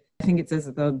 Okay. I think it says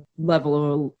at the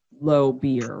level of low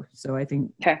beer. So I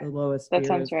think the lowest that beer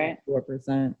sounds is right.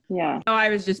 4%. Yeah. No, I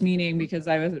was just meaning because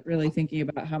I wasn't really thinking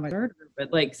about how much starter,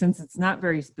 but since it's not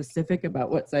very specific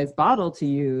about what size bottle to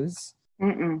use.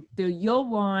 Mm-mm. So you'll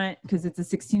want, because it's a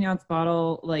 16-ounce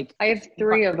bottle, I have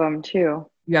 3 of them too.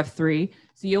 You have 3.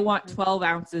 So you'll want 12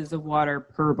 ounces of water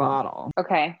per bottle.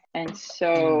 Okay. And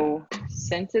so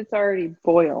since it's already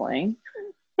boiling,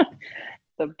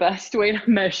 the best way to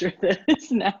measure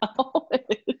this now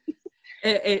is...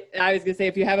 I was going to say,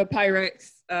 if you have a Pyrex,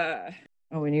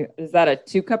 is that a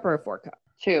 2-cup or a 4-cup?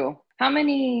 2. How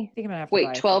many? I think I'm going to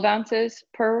have to 12 ounces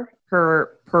per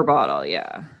bottle.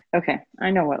 Yeah. Okay.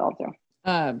 I know what I'll do.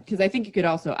 Because I think you could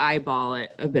also eyeball it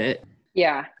a bit.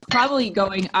 Yeah. Probably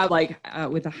going up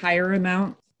with a higher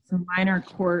amount. So mine are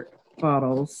quart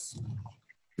bottles.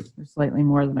 They're slightly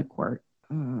more than a quart.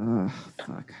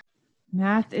 Fuck.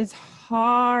 Math is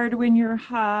hard when you're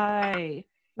high.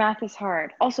 Math is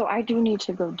hard. Also, I do need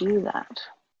to go do that.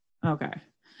 Okay.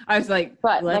 I was like,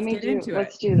 but let's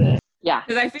do this. Yeah.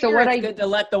 Because I figure it's good to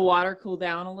let the water cool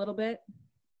down a little bit.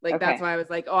 That's why I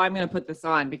was like, I'm going to put this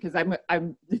on because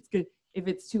it's good. If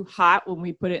it's too hot when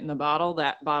we put it in the bottle,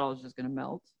 that bottle is just going to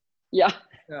melt. Yeah.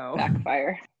 So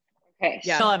backfire. Okay.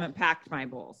 Yeah. I still haven't packed my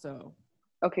bowl. So.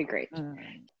 Okay, great.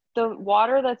 The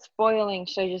water that's boiling,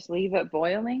 should I just leave it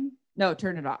boiling? No,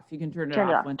 turn it off. You can turn it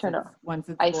off once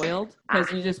it's boiled because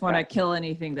you just want to kill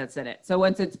anything that's in it. So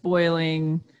once it's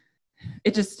boiling,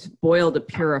 It just boiled to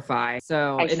purify.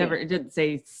 So I it see. it didn't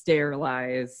say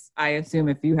sterilize. I assume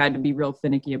if you had to be real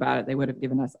finicky about it, they would have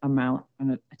given us amount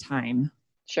and a time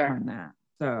Sure. on that.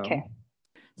 So Okay.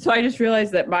 So I just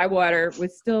realized that my water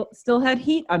was still had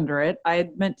heat under it. I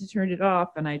had meant to turn it off,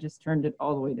 and I just turned it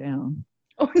all the way down.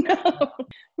 Oh no.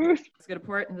 I was gonna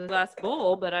pour it into the glass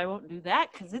bowl, but I won't do that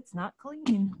because it's not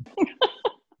clean.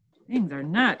 Things are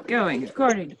not going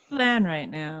according to plan right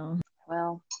now.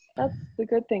 Well, that's the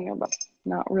good thing about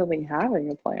not really having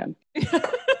a plan.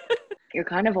 You're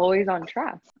kind of always on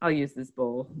track. I'll use this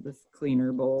bowl, this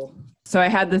cleaner bowl. So I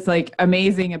had this like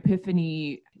amazing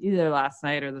epiphany either last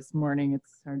night or this morning.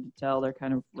 It's hard to tell. They're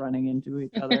kind of running into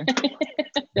each other.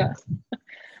 Yeah.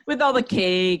 With all the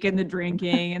cake and the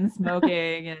drinking and the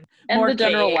smoking and And more the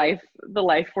general cake.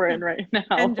 life we're in right now.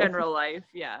 And general life,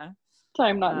 yeah.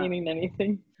 Time not meaning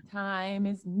anything. Time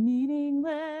is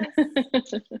meaningless.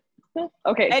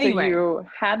 Okay, Anyway, so you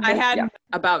had this, I had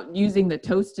about using the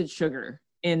toasted sugar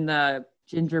in the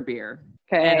ginger beer.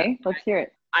 Okay, let's hear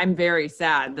it. I'm very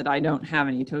sad that I don't have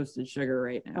any toasted sugar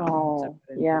right now. Oh,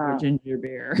 yeah. Ginger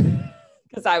beer.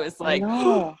 Because I was like,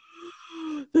 no.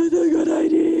 That's a good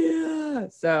idea.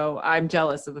 So I'm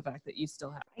jealous of the fact that you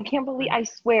still have it. I can't believe, I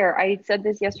swear, I said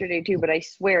this yesterday too, but I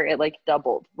swear it like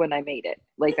doubled when I made it.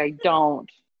 Like I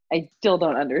still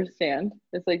don't understand.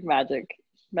 It's like magic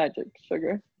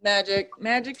sugar.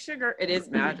 Magic sugar. It is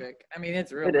magic. I mean,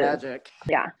 it's real magic.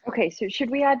 Yeah. Okay, so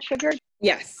should we add sugar?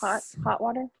 Yes. Hot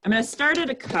water? I'm going to start at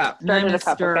a cup.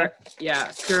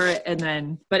 Stir it. And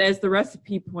then, but as the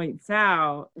recipe points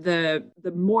out, the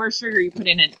more sugar you put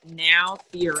in it now,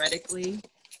 theoretically,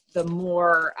 the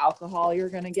more alcohol you're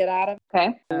going to get out of it.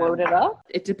 Okay. Load it up?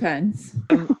 It depends.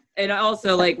 And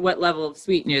also like what level of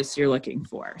sweetness you're looking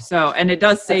for. So, and it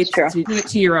does say to do it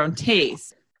to your own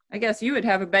taste. I guess you would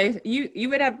have you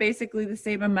would have basically the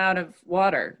same amount of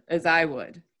water as I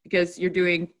would, because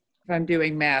if I'm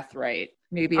doing math right,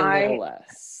 maybe a little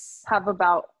less.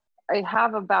 I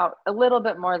have about a little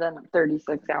bit more than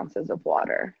 36 ounces of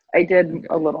water. I did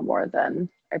a little more than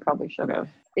I probably should have.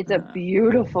 It's a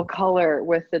beautiful color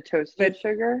with the toasted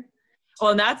sugar.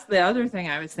 Well, and that's the other thing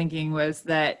I was thinking was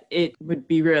that it would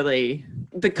be really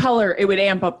the color. It would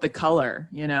amp up the color,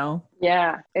 you know?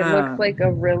 Yeah. It looks like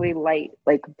a really light,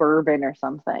 like bourbon or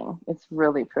something. It's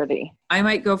really pretty. I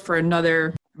might go for I'm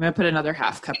going to put another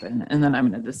half cup in, and then I'm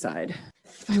going to decide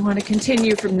if I want to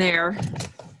continue from there.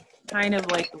 Kind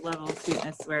of like the level of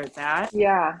sweetness where it's at.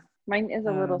 Yeah. Mine is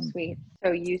a little sweet.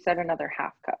 So you said another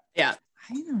half cup. Yeah.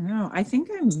 I don't know. I think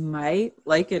I might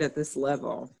like it at this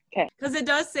level. Okay. Because it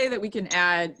does say that we can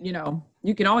add,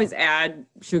 you can always add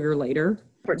sugar later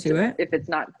to it. If it's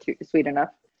not too sweet enough.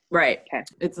 Right. Okay.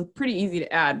 It's pretty easy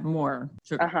to add more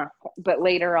sugar. Uh-huh. But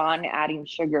later on, adding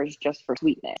sugar is just for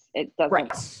sweetness. It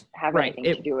doesn't have anything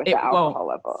to do with the alcohol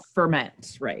level.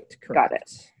 Ferment. Right. Got Correct.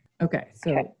 it. Okay.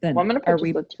 So then I'm going to put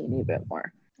just a teeny bit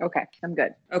more. Okay. I'm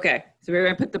good. Okay. So we're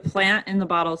going to put the plant in the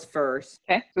bottles first.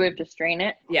 Okay. So we have to strain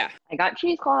it. Yeah. I got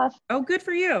cheesecloth. Oh, good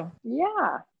for you.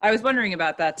 Yeah. I was wondering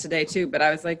about that today too, but I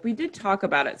was like, we did talk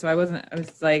about it. So I was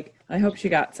like, I hope she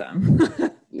got some.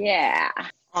 Yeah.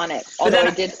 On it. Although I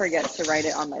did forget to write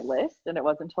it on my list, and it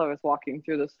wasn't until I was walking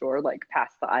through the store, like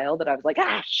past the aisle, that I was like,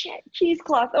 shit,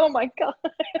 cheesecloth. Oh my God.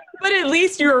 But at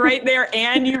least you were right there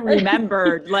and you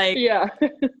remembered. Like, yeah.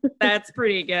 That's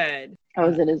pretty good. I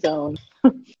was in a zone.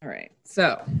 All right.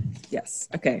 So, yes.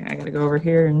 Okay. I got to go over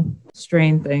here and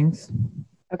strain things.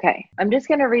 Okay. I'm just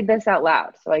going to read this out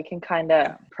loud so I can kind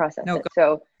of process it.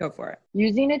 So go for it.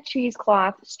 Using a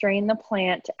cheesecloth, strain the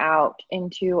plant out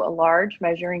into a large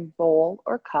measuring bowl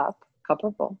or cup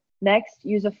or bowl. Next,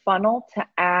 use a funnel to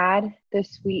add the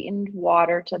sweetened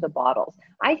water to the bottles.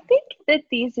 I think that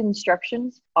these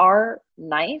instructions are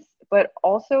nice, but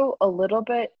also a little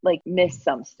bit like miss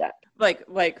some steps. Like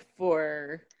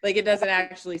it doesn't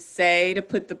actually say to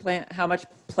put how much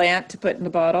plant to put in the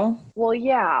bottle. Well,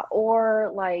 yeah.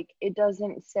 Or like, it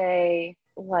doesn't say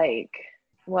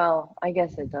well, I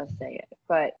guess it does say it,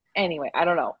 but anyway, I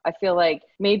don't know. I feel like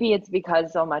maybe it's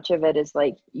because so much of it is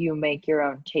like you make your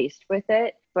own taste with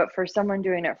it. But for someone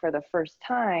doing it for the first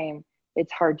time,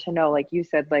 it's hard to know, like you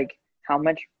said, like how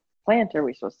much plant are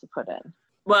we supposed to put in?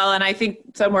 Well, and I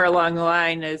think somewhere along the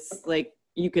line is like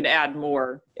you could add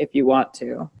more if you want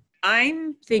to.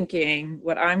 I'm thinking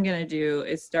what I'm going to do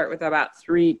is start with about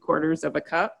 3/4 of a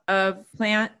cup of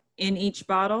plant in each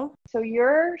bottle. So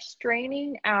you're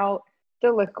straining out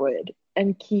the liquid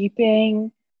and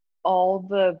keeping all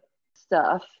the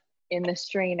stuff in the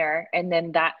strainer, and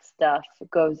then that stuff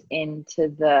goes into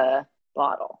the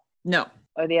bottle. No.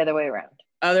 Or the other way around.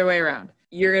 Other way around.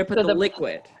 You're going to put the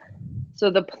liquid. So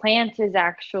the plant is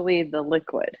actually the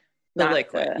liquid. The Not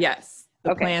liquid, yes.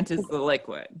 The Okay. plant is the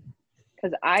liquid.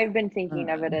 Because I've been thinking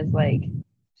of it as like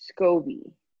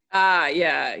SCOBY,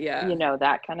 Yeah. you know,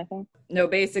 that kind of thing. No,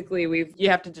 basically you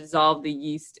have to dissolve the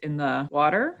yeast in the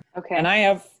water. Okay. And I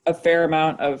have a fair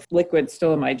amount of liquid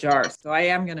still in my jar. So I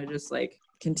am going to just like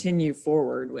continue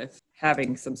forward with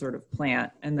having some sort of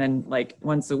plant, and then like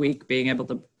once a week being able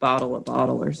to bottle a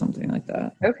bottle or something like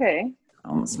that. Okay. I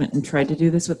almost went and tried to do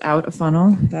this without a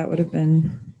funnel. That would have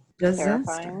been disaster.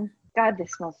 Terrifying. God,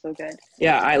 this smells so good.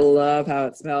 Yeah, I love how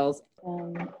it smells.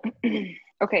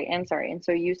 Okay, and sorry. And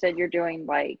so you said you're doing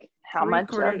like how much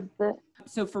of the?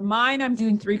 So for mine, I'm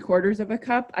doing 3/4 of a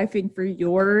cup. I think for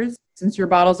yours, since your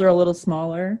bottles are a little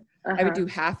smaller, I would do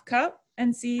half cup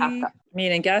and see. Half cup. I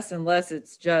mean, I guess unless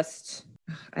it's just,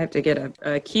 I have to get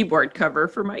a keyboard cover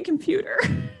for my computer.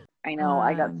 I know.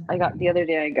 I got the other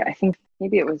day. I think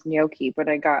maybe it was gnocchi, but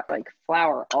I got like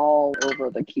flour all over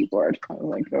the keyboard. I was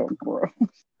like, oh, gross.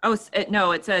 Oh,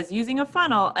 no, it says using a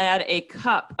funnel, add a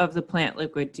cup of the plant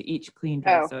liquid to each clean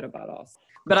dry soda bottle.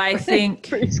 But I think,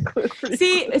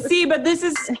 see, but this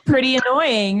is pretty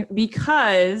annoying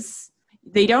because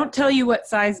they don't tell you what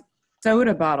size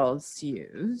soda bottles to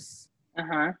use.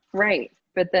 Right.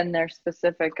 But then they're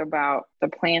specific about the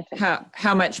plant.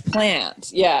 How much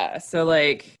plant? Yeah. So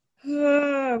like,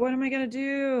 what am I going to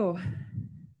do?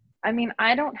 I mean,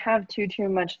 I don't have too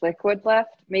much liquid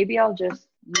left. Maybe I'll just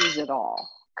use it all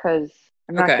because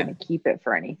I'm not going to keep it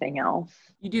for anything else.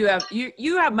 You do have,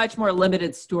 you have much more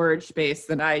limited storage space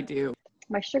than I do.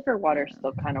 My sugar water's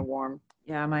still kind of warm.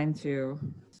 Yeah, mine too.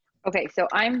 Okay, so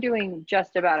I'm doing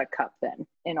just about a cup then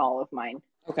in all of mine.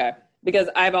 Okay, because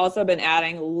I've also been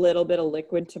adding a little bit of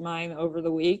liquid to mine over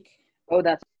the week. Oh,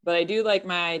 But I do like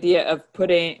my idea of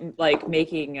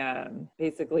making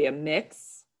basically a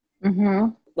mix.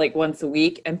 Like once a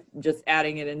week and just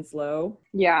adding it in slow.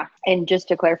 Yeah. And just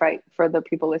to clarify for the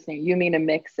people listening, you mean a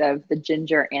mix of the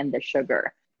ginger and the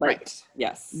sugar. Right.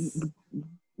 Yes.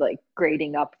 Like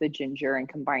grating up the ginger and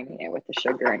combining it with the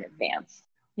sugar in advance.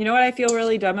 You know what I feel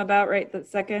really dumb about right this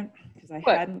second? Because I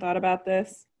hadn't thought about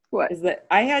this. What? Is that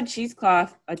I had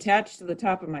cheesecloth attached to the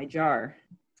top of my jar.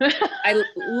 I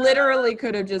literally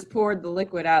could have just poured the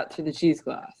liquid out to the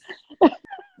cheesecloth.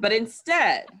 But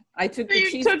instead, I took the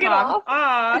cheesecloth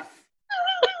off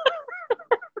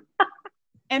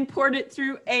and poured it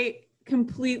through a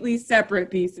completely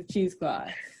separate piece of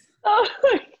cheesecloth. Oh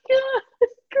my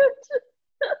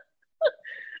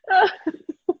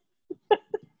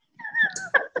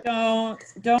God.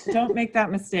 Don't make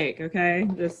that mistake, okay?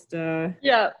 Just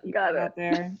yeah, got it. Out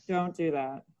there. Don't do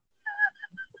that.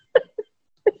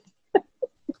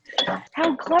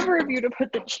 How clever of you to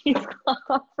put the cheesecloth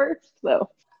on first, though.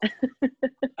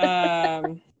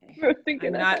 I'm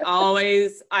not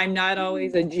always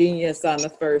a genius on the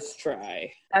first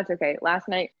try. That's okay. Last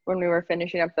night when we were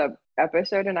finishing up the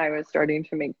episode and I was starting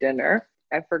to make dinner,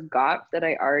 I forgot that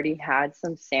I already had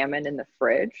some salmon in the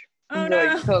fridge. Oh,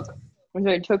 no. So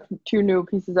I took 2 new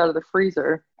pieces out of the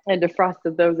freezer and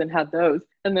defrosted those and had those.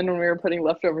 And then when we were putting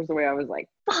leftovers away, I was like,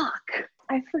 fuck,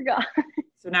 I forgot.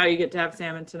 So now you get to have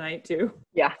salmon tonight too?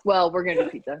 Yeah. Well, we're going to do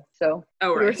pizza. So we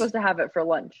were supposed to have it for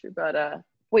lunch. But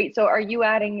wait, so are you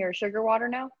adding your sugar water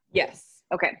now? Yes.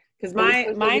 Okay. Because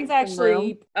mine's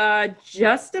actually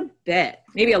just a bit,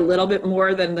 maybe a little bit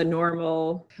more than a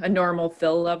normal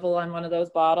fill level on one of those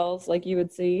bottles like you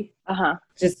would see.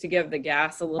 Just to give the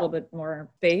gas a little bit more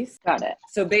space. Got it.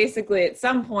 So basically at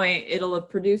some point it'll have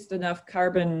produced enough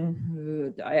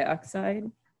carbon dioxide.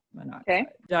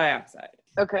 Dioxide.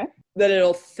 Okay. That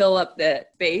it'll fill up the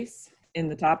space in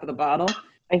the top of the bottle.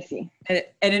 I see. And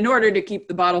in order to keep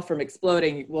the bottle from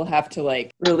exploding, we'll have to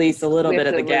like release a little bit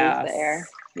of the gas. The air.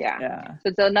 Yeah. So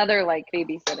it's another like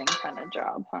babysitting kind of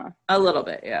job, huh? A little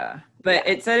bit, yeah. But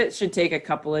it said it should take a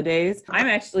couple of days. I'm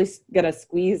actually gonna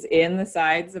squeeze in the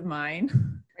sides of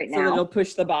mine right now. So that it'll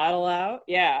push the bottle out.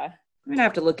 Yeah. I'm gonna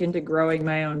have to look into growing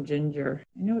my own ginger.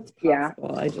 I know it's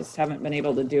possible. I just haven't been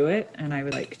able to do it, and I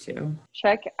would like to.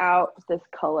 Check out this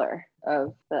color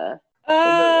of the.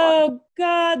 Oh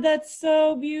God, that's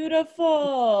so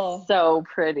beautiful. So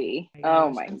pretty. Oh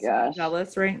my gosh. So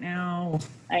jealous right now.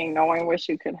 I know. I wish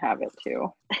you could have it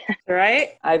too. All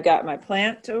right. I've got my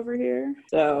plant over here.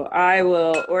 So I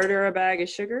will order a bag of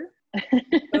sugar,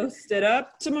 post it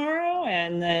up tomorrow,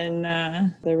 and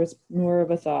then there was more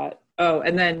of a thought. Oh,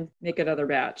 and then make another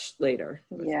batch later.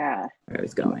 Yeah. Where I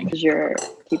was going. Because you're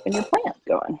keeping your plant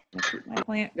going. I keep my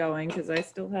plant going because I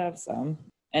still have some.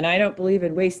 And I don't believe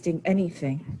in wasting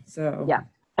anything. So yeah,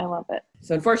 I love it.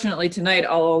 So unfortunately tonight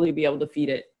I'll only be able to feed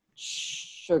it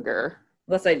sugar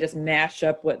unless I just mash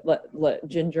up what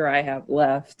ginger I have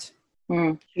left.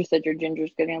 You said your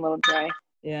ginger's getting a little dry.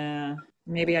 Yeah.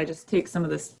 Maybe I just take some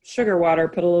of this sugar water,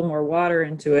 put a little more water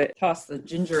into it, toss the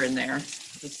ginger in there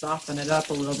to soften it up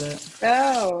a little bit.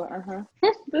 Oh,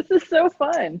 this is so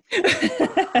fun.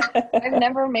 I've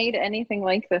never made anything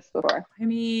like this before. I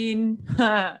mean,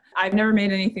 I've never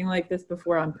made anything like this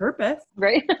before on purpose.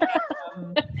 Right?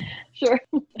 Sure.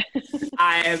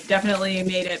 I've definitely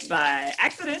made it by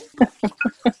accident.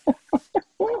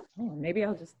 Maybe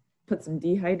I'll just put some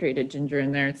dehydrated ginger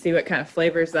in there and see what kind of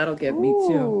flavors that'll give me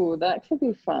too. Ooh, that could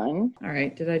be fun. All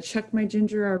right. Did I chuck my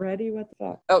ginger already? What the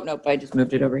fuck? Oh, nope. I just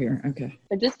moved it over here. Okay.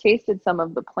 I just tasted some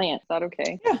of the plant. Is that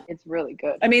okay? Yeah. It's really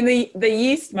good. I mean, the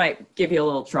yeast might give you a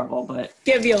little trouble, but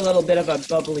give you a little bit of a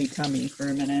bubbly tummy for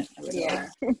a minute. Yeah.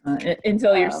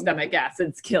 Until your stomach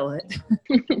acids kill it.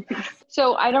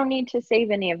 So I don't need to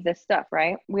save any of this stuff,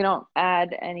 right? We don't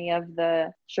add any of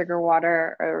the sugar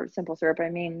water or simple syrup. I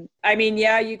mean,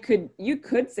 yeah, you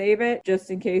could save it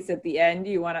just in case at the end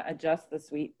you want to adjust the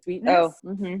sweetness.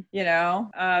 Oh, you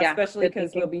know, especially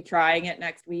because we'll be trying it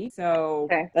next week. So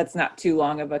that's not too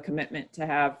long of a commitment to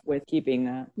have with keeping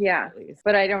that. Yeah,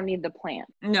 but I don't need the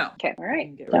plant. No. Okay. All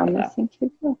right. Down this. Thank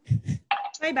you.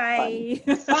 Bye-bye.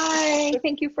 Bye.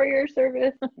 Thank you for your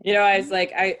service. You know,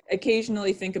 I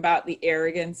occasionally think about the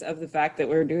arrogance of the fact that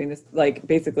we're doing this, like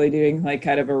basically doing like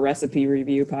kind of a recipe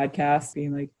review podcast,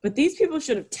 being like, but these people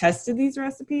should have tested these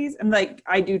recipes. And like,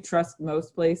 I do trust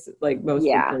most places, like most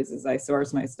places I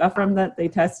source my stuff from, that they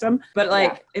test them. But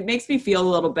like, it makes me feel a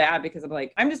little bad because I'm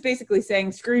like, I'm just basically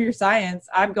saying, screw your science.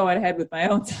 I'm going ahead with my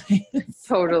own science.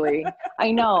 Totally.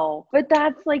 I know. But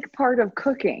that's like part of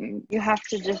cooking. You have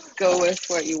to just go with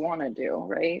what you want to do,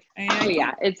 right? So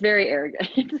yeah, it's very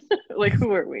arrogant. Like,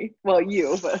 who are we? Well,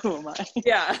 you, but who am I?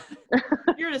 Yeah.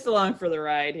 You're just along for the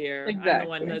ride here. Exactly. I'm the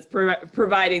one that's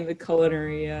providing the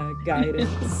culinary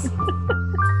guidance.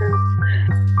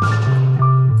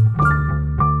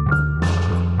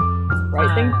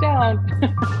 Write things down.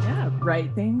 Yeah,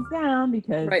 write things down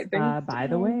because, by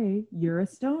the way, you're a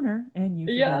stoner and you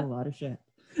forget a lot of shit.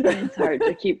 It's hard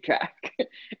to keep track.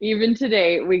 Even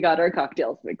today, we got our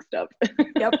cocktails mixed up.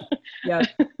 Yep.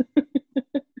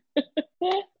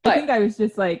 I think I was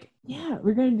just like, yeah,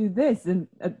 we're going to do this. And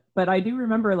but I do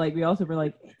remember, like, we also were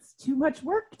like, it's too much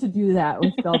work to do that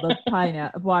with all the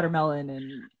watermelon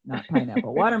and not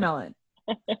pineapple, watermelon.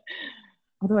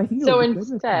 Although I think it would be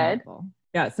good with pineapple.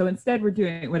 Yeah, so instead we're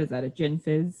doing, what is that, a gin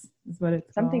fizz is what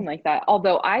it's Something called? like that.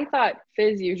 Although I thought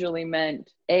fizz usually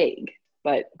meant egg,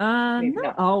 but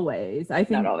not always. I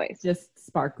think not always. Just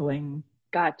sparkling.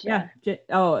 Gotcha.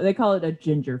 Yeah. They call it a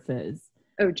ginger fizz.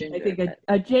 Oh, ginger. I think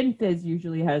a gin fizz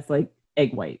usually has like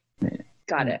egg white in it.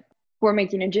 Got it. We're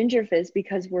making a ginger fizz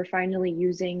because we're finally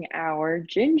using our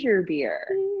ginger beer.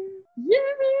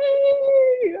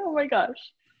 Yay! Oh my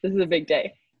gosh. This is a big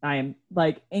day. I am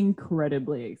like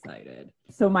incredibly excited.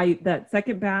 So that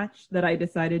second batch that I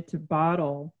decided to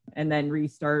bottle and then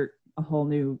restart a whole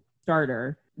new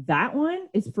starter, that one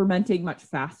is fermenting much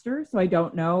faster. So I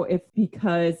don't know if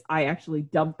because I actually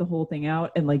dumped the whole thing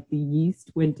out and like the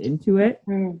yeast went into it,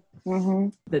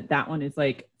 that one is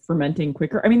like fermenting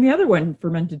quicker. I mean, the other one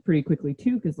fermented pretty quickly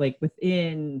too, because like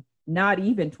within not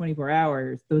even 24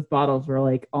 hours, those bottles were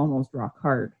like almost rock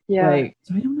hard. Yeah.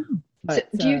 So I don't know. But,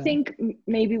 so do you think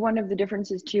maybe one of the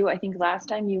differences too, I think last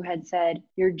time you had said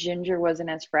your ginger wasn't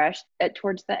as fresh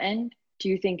towards the end. Do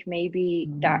you think maybe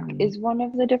that is one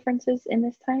of the differences in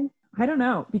this time? I don't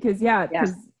know because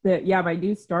my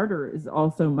new starter is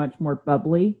also much more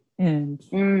bubbly and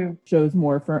shows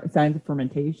more signs of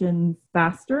fermentation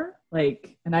faster.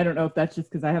 Like, and I don't know if that's just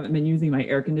because I haven't been using my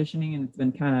air conditioning and it's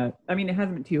been kind of, I mean, it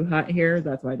hasn't been too hot here.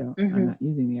 That's why I'm not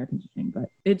using the air conditioning, but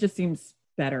it just seems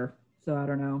better. So I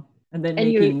don't know. And then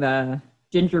making the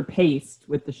ginger paste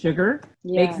with the sugar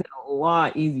makes it a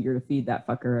lot easier to feed that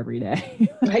fucker every day.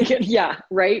 Yeah,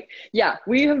 right? Yeah,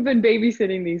 we have been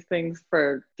babysitting these things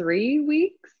for 3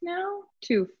 weeks now.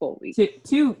 2 full weeks.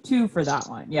 Two for that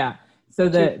one, yeah. So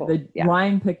the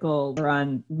lime pickle are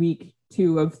on week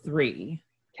 2 of 3.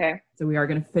 Okay. So we are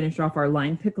going to finish off our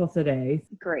lime pickle today.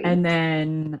 Great. And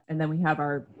then we have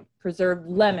our preserved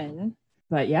lemon.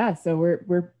 But yeah, so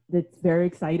it's very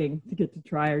exciting to get to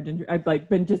try our ginger. I've like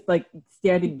been just like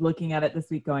standing looking at it this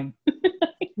week going,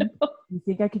 you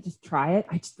think I could just try it?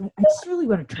 I just really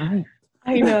want to try it.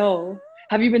 I know.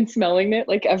 Have you been smelling it?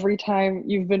 Like every time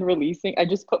you've been releasing, I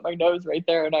just put my nose right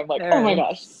there and I'm like, oh my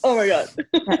gosh. Oh my God.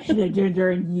 That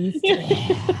ginger and yeast.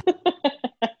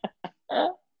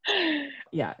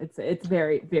 Yeah, it's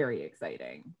very, very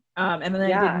exciting. And then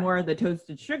I did more of the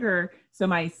toasted sugar. So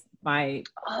my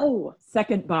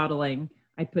second bottling,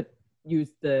 I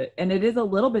used and it is a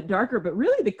little bit darker, but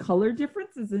really the color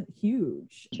difference isn't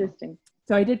huge. Interesting.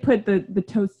 So I did put the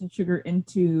toasted sugar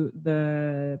into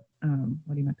the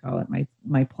what do you call it?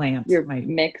 My plant, Your my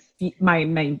mix.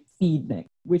 my feed mix,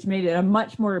 which made it a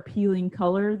much more appealing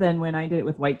color than when I did it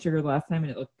with white sugar last time,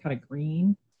 and it looked kind of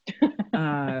green.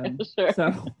 Sure.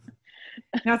 So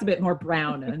now it's a bit more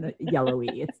brown and yellowy.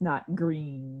 It's not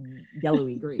green,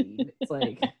 yellowy green. It's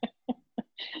like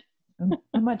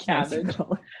a much nicer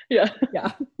color. Yeah.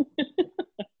 Yeah.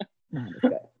 Not as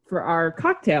good. For our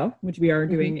cocktail, which we are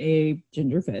doing a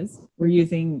ginger fizz, we're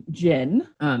using gin.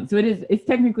 So it's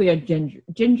technically a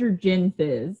ginger gin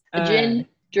fizz.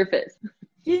 Ginger fizz.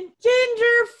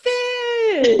 Ginger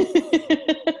fizz.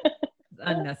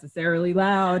 Unnecessarily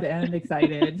loud and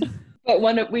excited.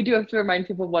 But we do have to remind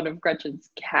people one of Gretchen's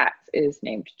cats is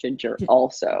named Ginger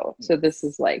also. So this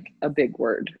is like a big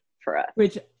word for us.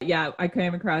 Which, yeah, I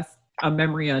came across a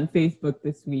memory on Facebook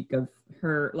this week of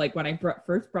her, like when I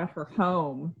first brought her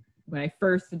home, when I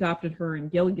first adopted her in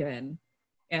Gilligan,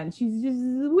 and she's just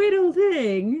a little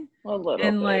thing. A little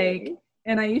and thing. Like,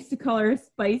 and I used to call her a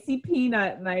spicy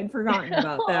peanut, and I had forgotten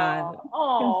about that.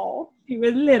 Oh, she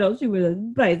was little. She was a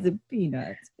spicy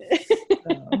peanut.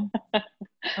 So,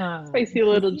 spicy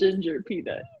little ginger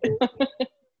peanut.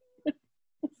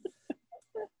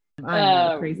 I'm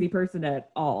not a crazy person at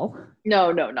all.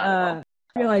 No, not at all.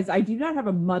 I realize I do not have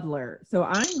a muddler, so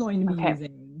I'm going to be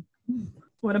using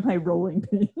one of my rolling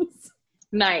pins.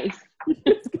 Nice.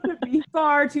 It's going to be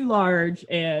far too large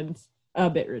and a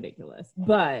bit ridiculous,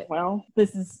 but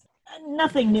this is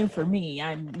nothing new for me.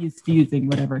 I'm used to using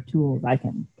whatever tools I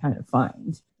can kind of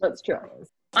find. That's true.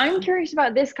 I'm curious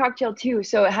about this cocktail too.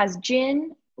 So it has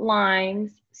gin,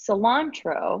 limes,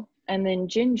 cilantro, and then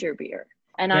ginger beer.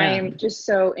 And I am just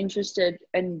so interested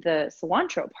in the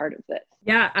cilantro part of this.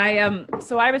 Yeah,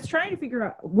 so I was trying to figure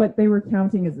out what they were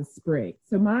counting as a sprig.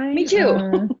 So Me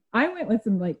too. I went with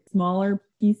some like smaller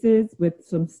pieces with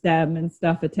some stem and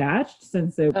stuff attached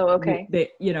since they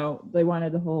they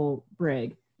wanted the whole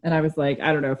brig. And I was like,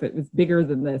 I don't know, if it was bigger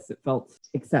than this, it felt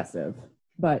excessive.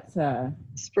 But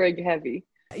sprig heavy.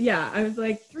 Yeah, I was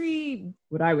like 3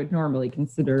 what I would normally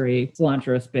consider a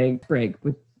cilantro sprig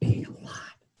would be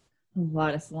a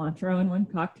lot of cilantro in one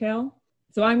cocktail.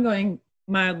 So I'm going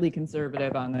mildly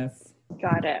conservative on this.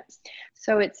 Got it.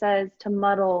 So it says to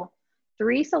muddle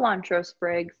 3 cilantro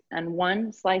sprigs and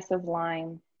 1 slice of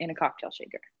lime in a cocktail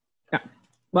shaker. Yeah.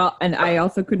 Well, and I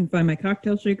also couldn't find my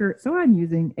cocktail shaker, so I'm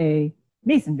using a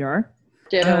mason jar.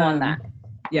 Ditto on that.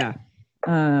 Yeah.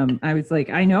 I was like,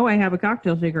 I know I have a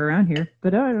cocktail shaker around here,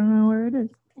 but I don't know where it is.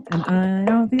 And I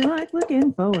don't feel like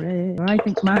looking for it. I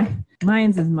think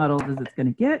mine's as muddled as it's going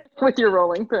to get. With your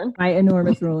rolling pin. My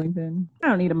enormous rolling pin. I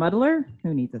don't need a muddler.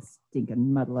 Who needs a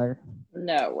stinking muddler?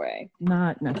 No way.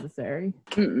 Not necessary.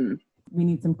 Mm-mm. We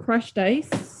need some crushed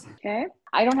ice. Okay.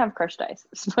 I don't have crushed ice,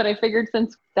 but I figured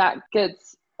since that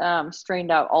gets strained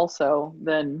out also,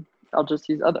 then I'll just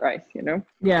use other ice,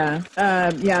 Yeah.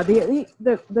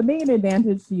 The main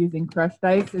advantage to using crushed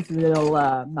ice is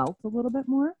it'll melt a little bit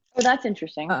more. Oh, that's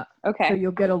interesting. Okay. So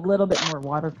you'll get a little bit more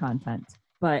water content.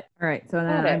 But all right, so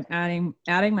then I'm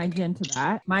adding my gin to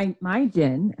that. My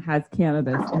gin has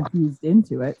cannabis infused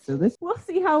into it, so we'll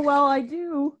see how well I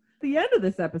do at the end of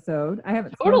this episode. I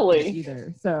haven't smoked it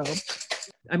either, so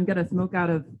I'm gonna smoke out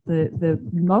of the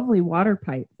lovely water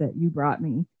pipe that you brought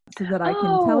me, so that I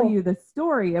can tell you the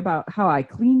story about how I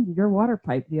cleaned your water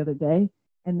pipe the other day.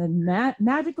 And the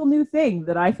magical new thing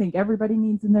that I think everybody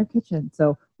needs in their kitchen.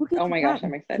 So we'll get to that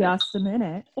I'm excited. Just a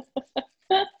minute.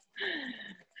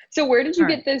 So where did you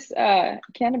get this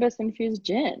cannabis infused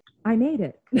gin? I made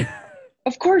it.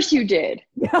 Of course you did.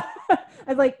 Yeah. I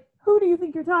was like, who do you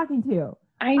think you're talking to?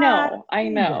 I know.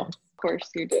 Of course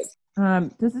you did.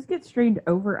 Does this get strained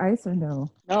over ice or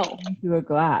no? No. Into a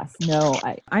glass. No.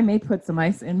 I may put some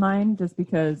ice in mine just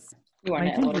because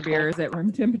my ginger beer is at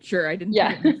room temperature. I didn't put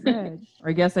it in the fridge. Or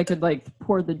I guess I could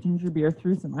pour the ginger beer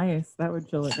through some ice. That would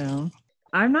chill it down.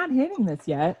 I'm not hitting this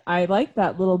yet. I like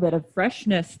that little bit of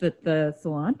freshness that the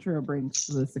cilantro brings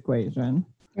to this equation.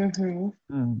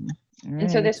 Mm-hmm. Right.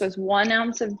 And so this was 1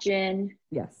 ounce of gin.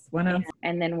 Yes, 1 ounce.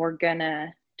 And then we're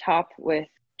gonna top with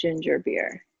ginger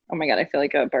beer. Oh my God, I feel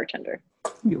like a bartender.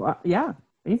 You are, yeah,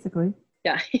 basically.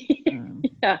 Yeah.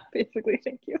 Yeah, basically.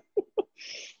 Thank you.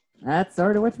 That's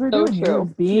sort of what we're doing here,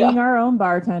 being our own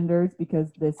bartenders,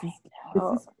 because this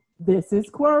is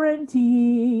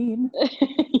quarantine.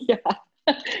 Yeah.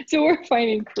 So we're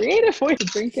finding creative ways to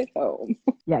drink at home.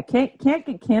 Yeah, can't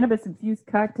get cannabis infused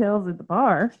cocktails at the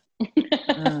bar.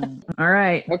 All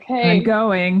right. Okay. I'm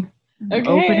going. Okay.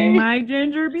 Opening my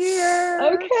ginger beer.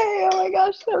 Okay. Oh my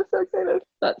gosh, I'm so excited.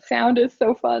 That sound is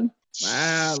so fun.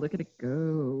 Wow, look at it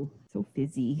go. So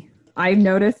fizzy. I've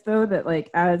noticed though that like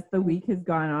as the week has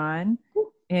gone on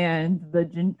and the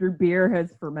ginger beer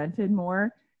has fermented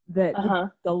more, that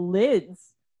the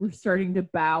lids were starting to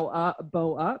bow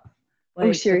up.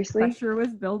 Like seriously? the pressure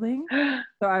was building.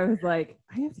 So I was like,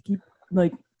 I have to keep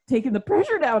like taking the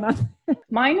pressure down on it.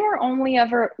 Mine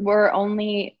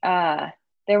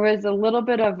there was a little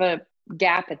bit of a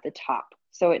gap at the top.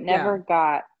 So it never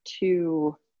got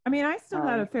too. I mean, I still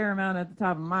had a fair amount at the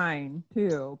top of mine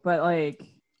too, but like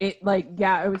it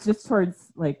was just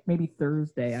towards like maybe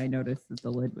Thursday I noticed that the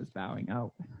lid was bowing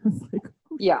out. Like,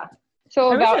 yeah.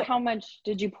 So about how much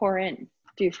did you pour in,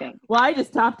 do you think? Well, I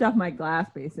just topped off my glass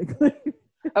basically.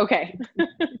 Okay.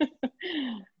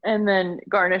 And then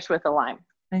garnish with a lime.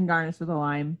 And garnish with a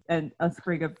lime and a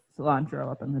sprig of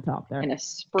cilantro up in the top there. And a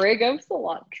sprig of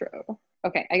cilantro.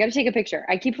 Okay, I got to take a picture.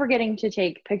 I keep forgetting to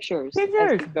take pictures. As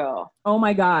we go. Oh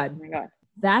my god.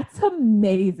 That's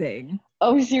amazing.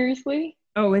 Oh, seriously?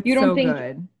 Oh, it's so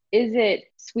good. Is it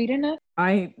sweet enough?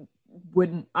 I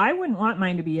wouldn't want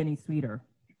mine to be any sweeter,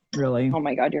 really. Oh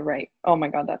my god, you're right. Oh my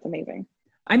god, that's amazing.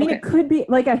 I mean, it could be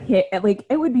like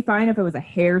it would be fine if it was a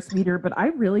hair sweeter, but I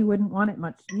really wouldn't want it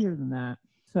much sweeter than that.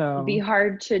 So it'd be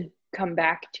hard to come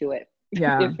back to it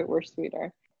if it were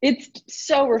sweeter. It's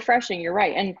so refreshing, you're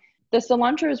right. And the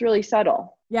cilantro is really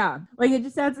subtle. Yeah. Like it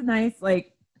just adds a nice,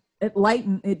 like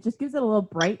it just gives it a little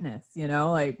brightness, you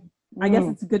know, like I guess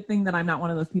it's a good thing that I'm not one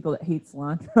of those people that hate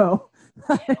cilantro.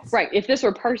 Right. If this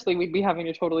were parsley, we'd be having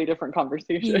a totally different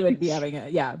conversation. We would be having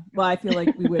well, I feel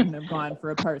like we wouldn't have gone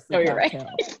for a parsley cocktail.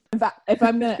 Right. In fact, if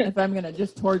I'm gonna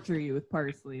just torture you with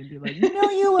parsley and be like,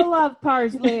 you will love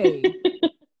parsley.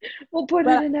 We'll put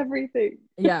it in everything.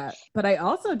 Yeah, but I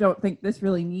also don't think this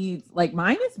really needs, like,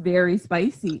 mine is very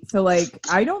spicy. So, like,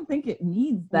 I don't think it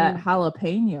needs that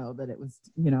jalapeno that it was,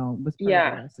 was part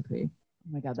of the recipe. Oh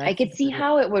my God. I could see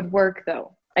how it would work,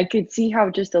 though. I could see how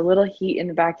just a little heat in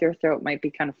the back of your throat might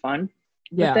be kind of fun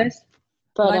with this.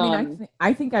 But well, I mean,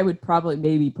 I think I would probably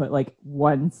maybe put, like,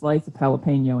 one slice of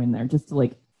jalapeno in there just to,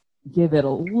 like, give it a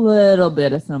little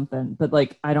bit of something. But,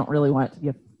 like, I don't really want it to be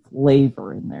a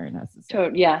flavor in there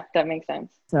necessarily. Yeah, that makes sense.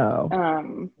 So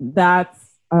that's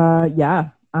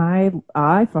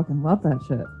I fucking love that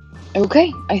shit.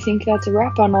 Okay, I think that's a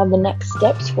wrap on all the next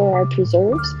steps for our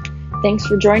preserves. Thanks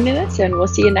for joining us, and we'll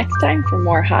see you next time for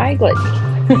more High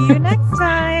Glitch. See you next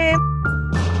time.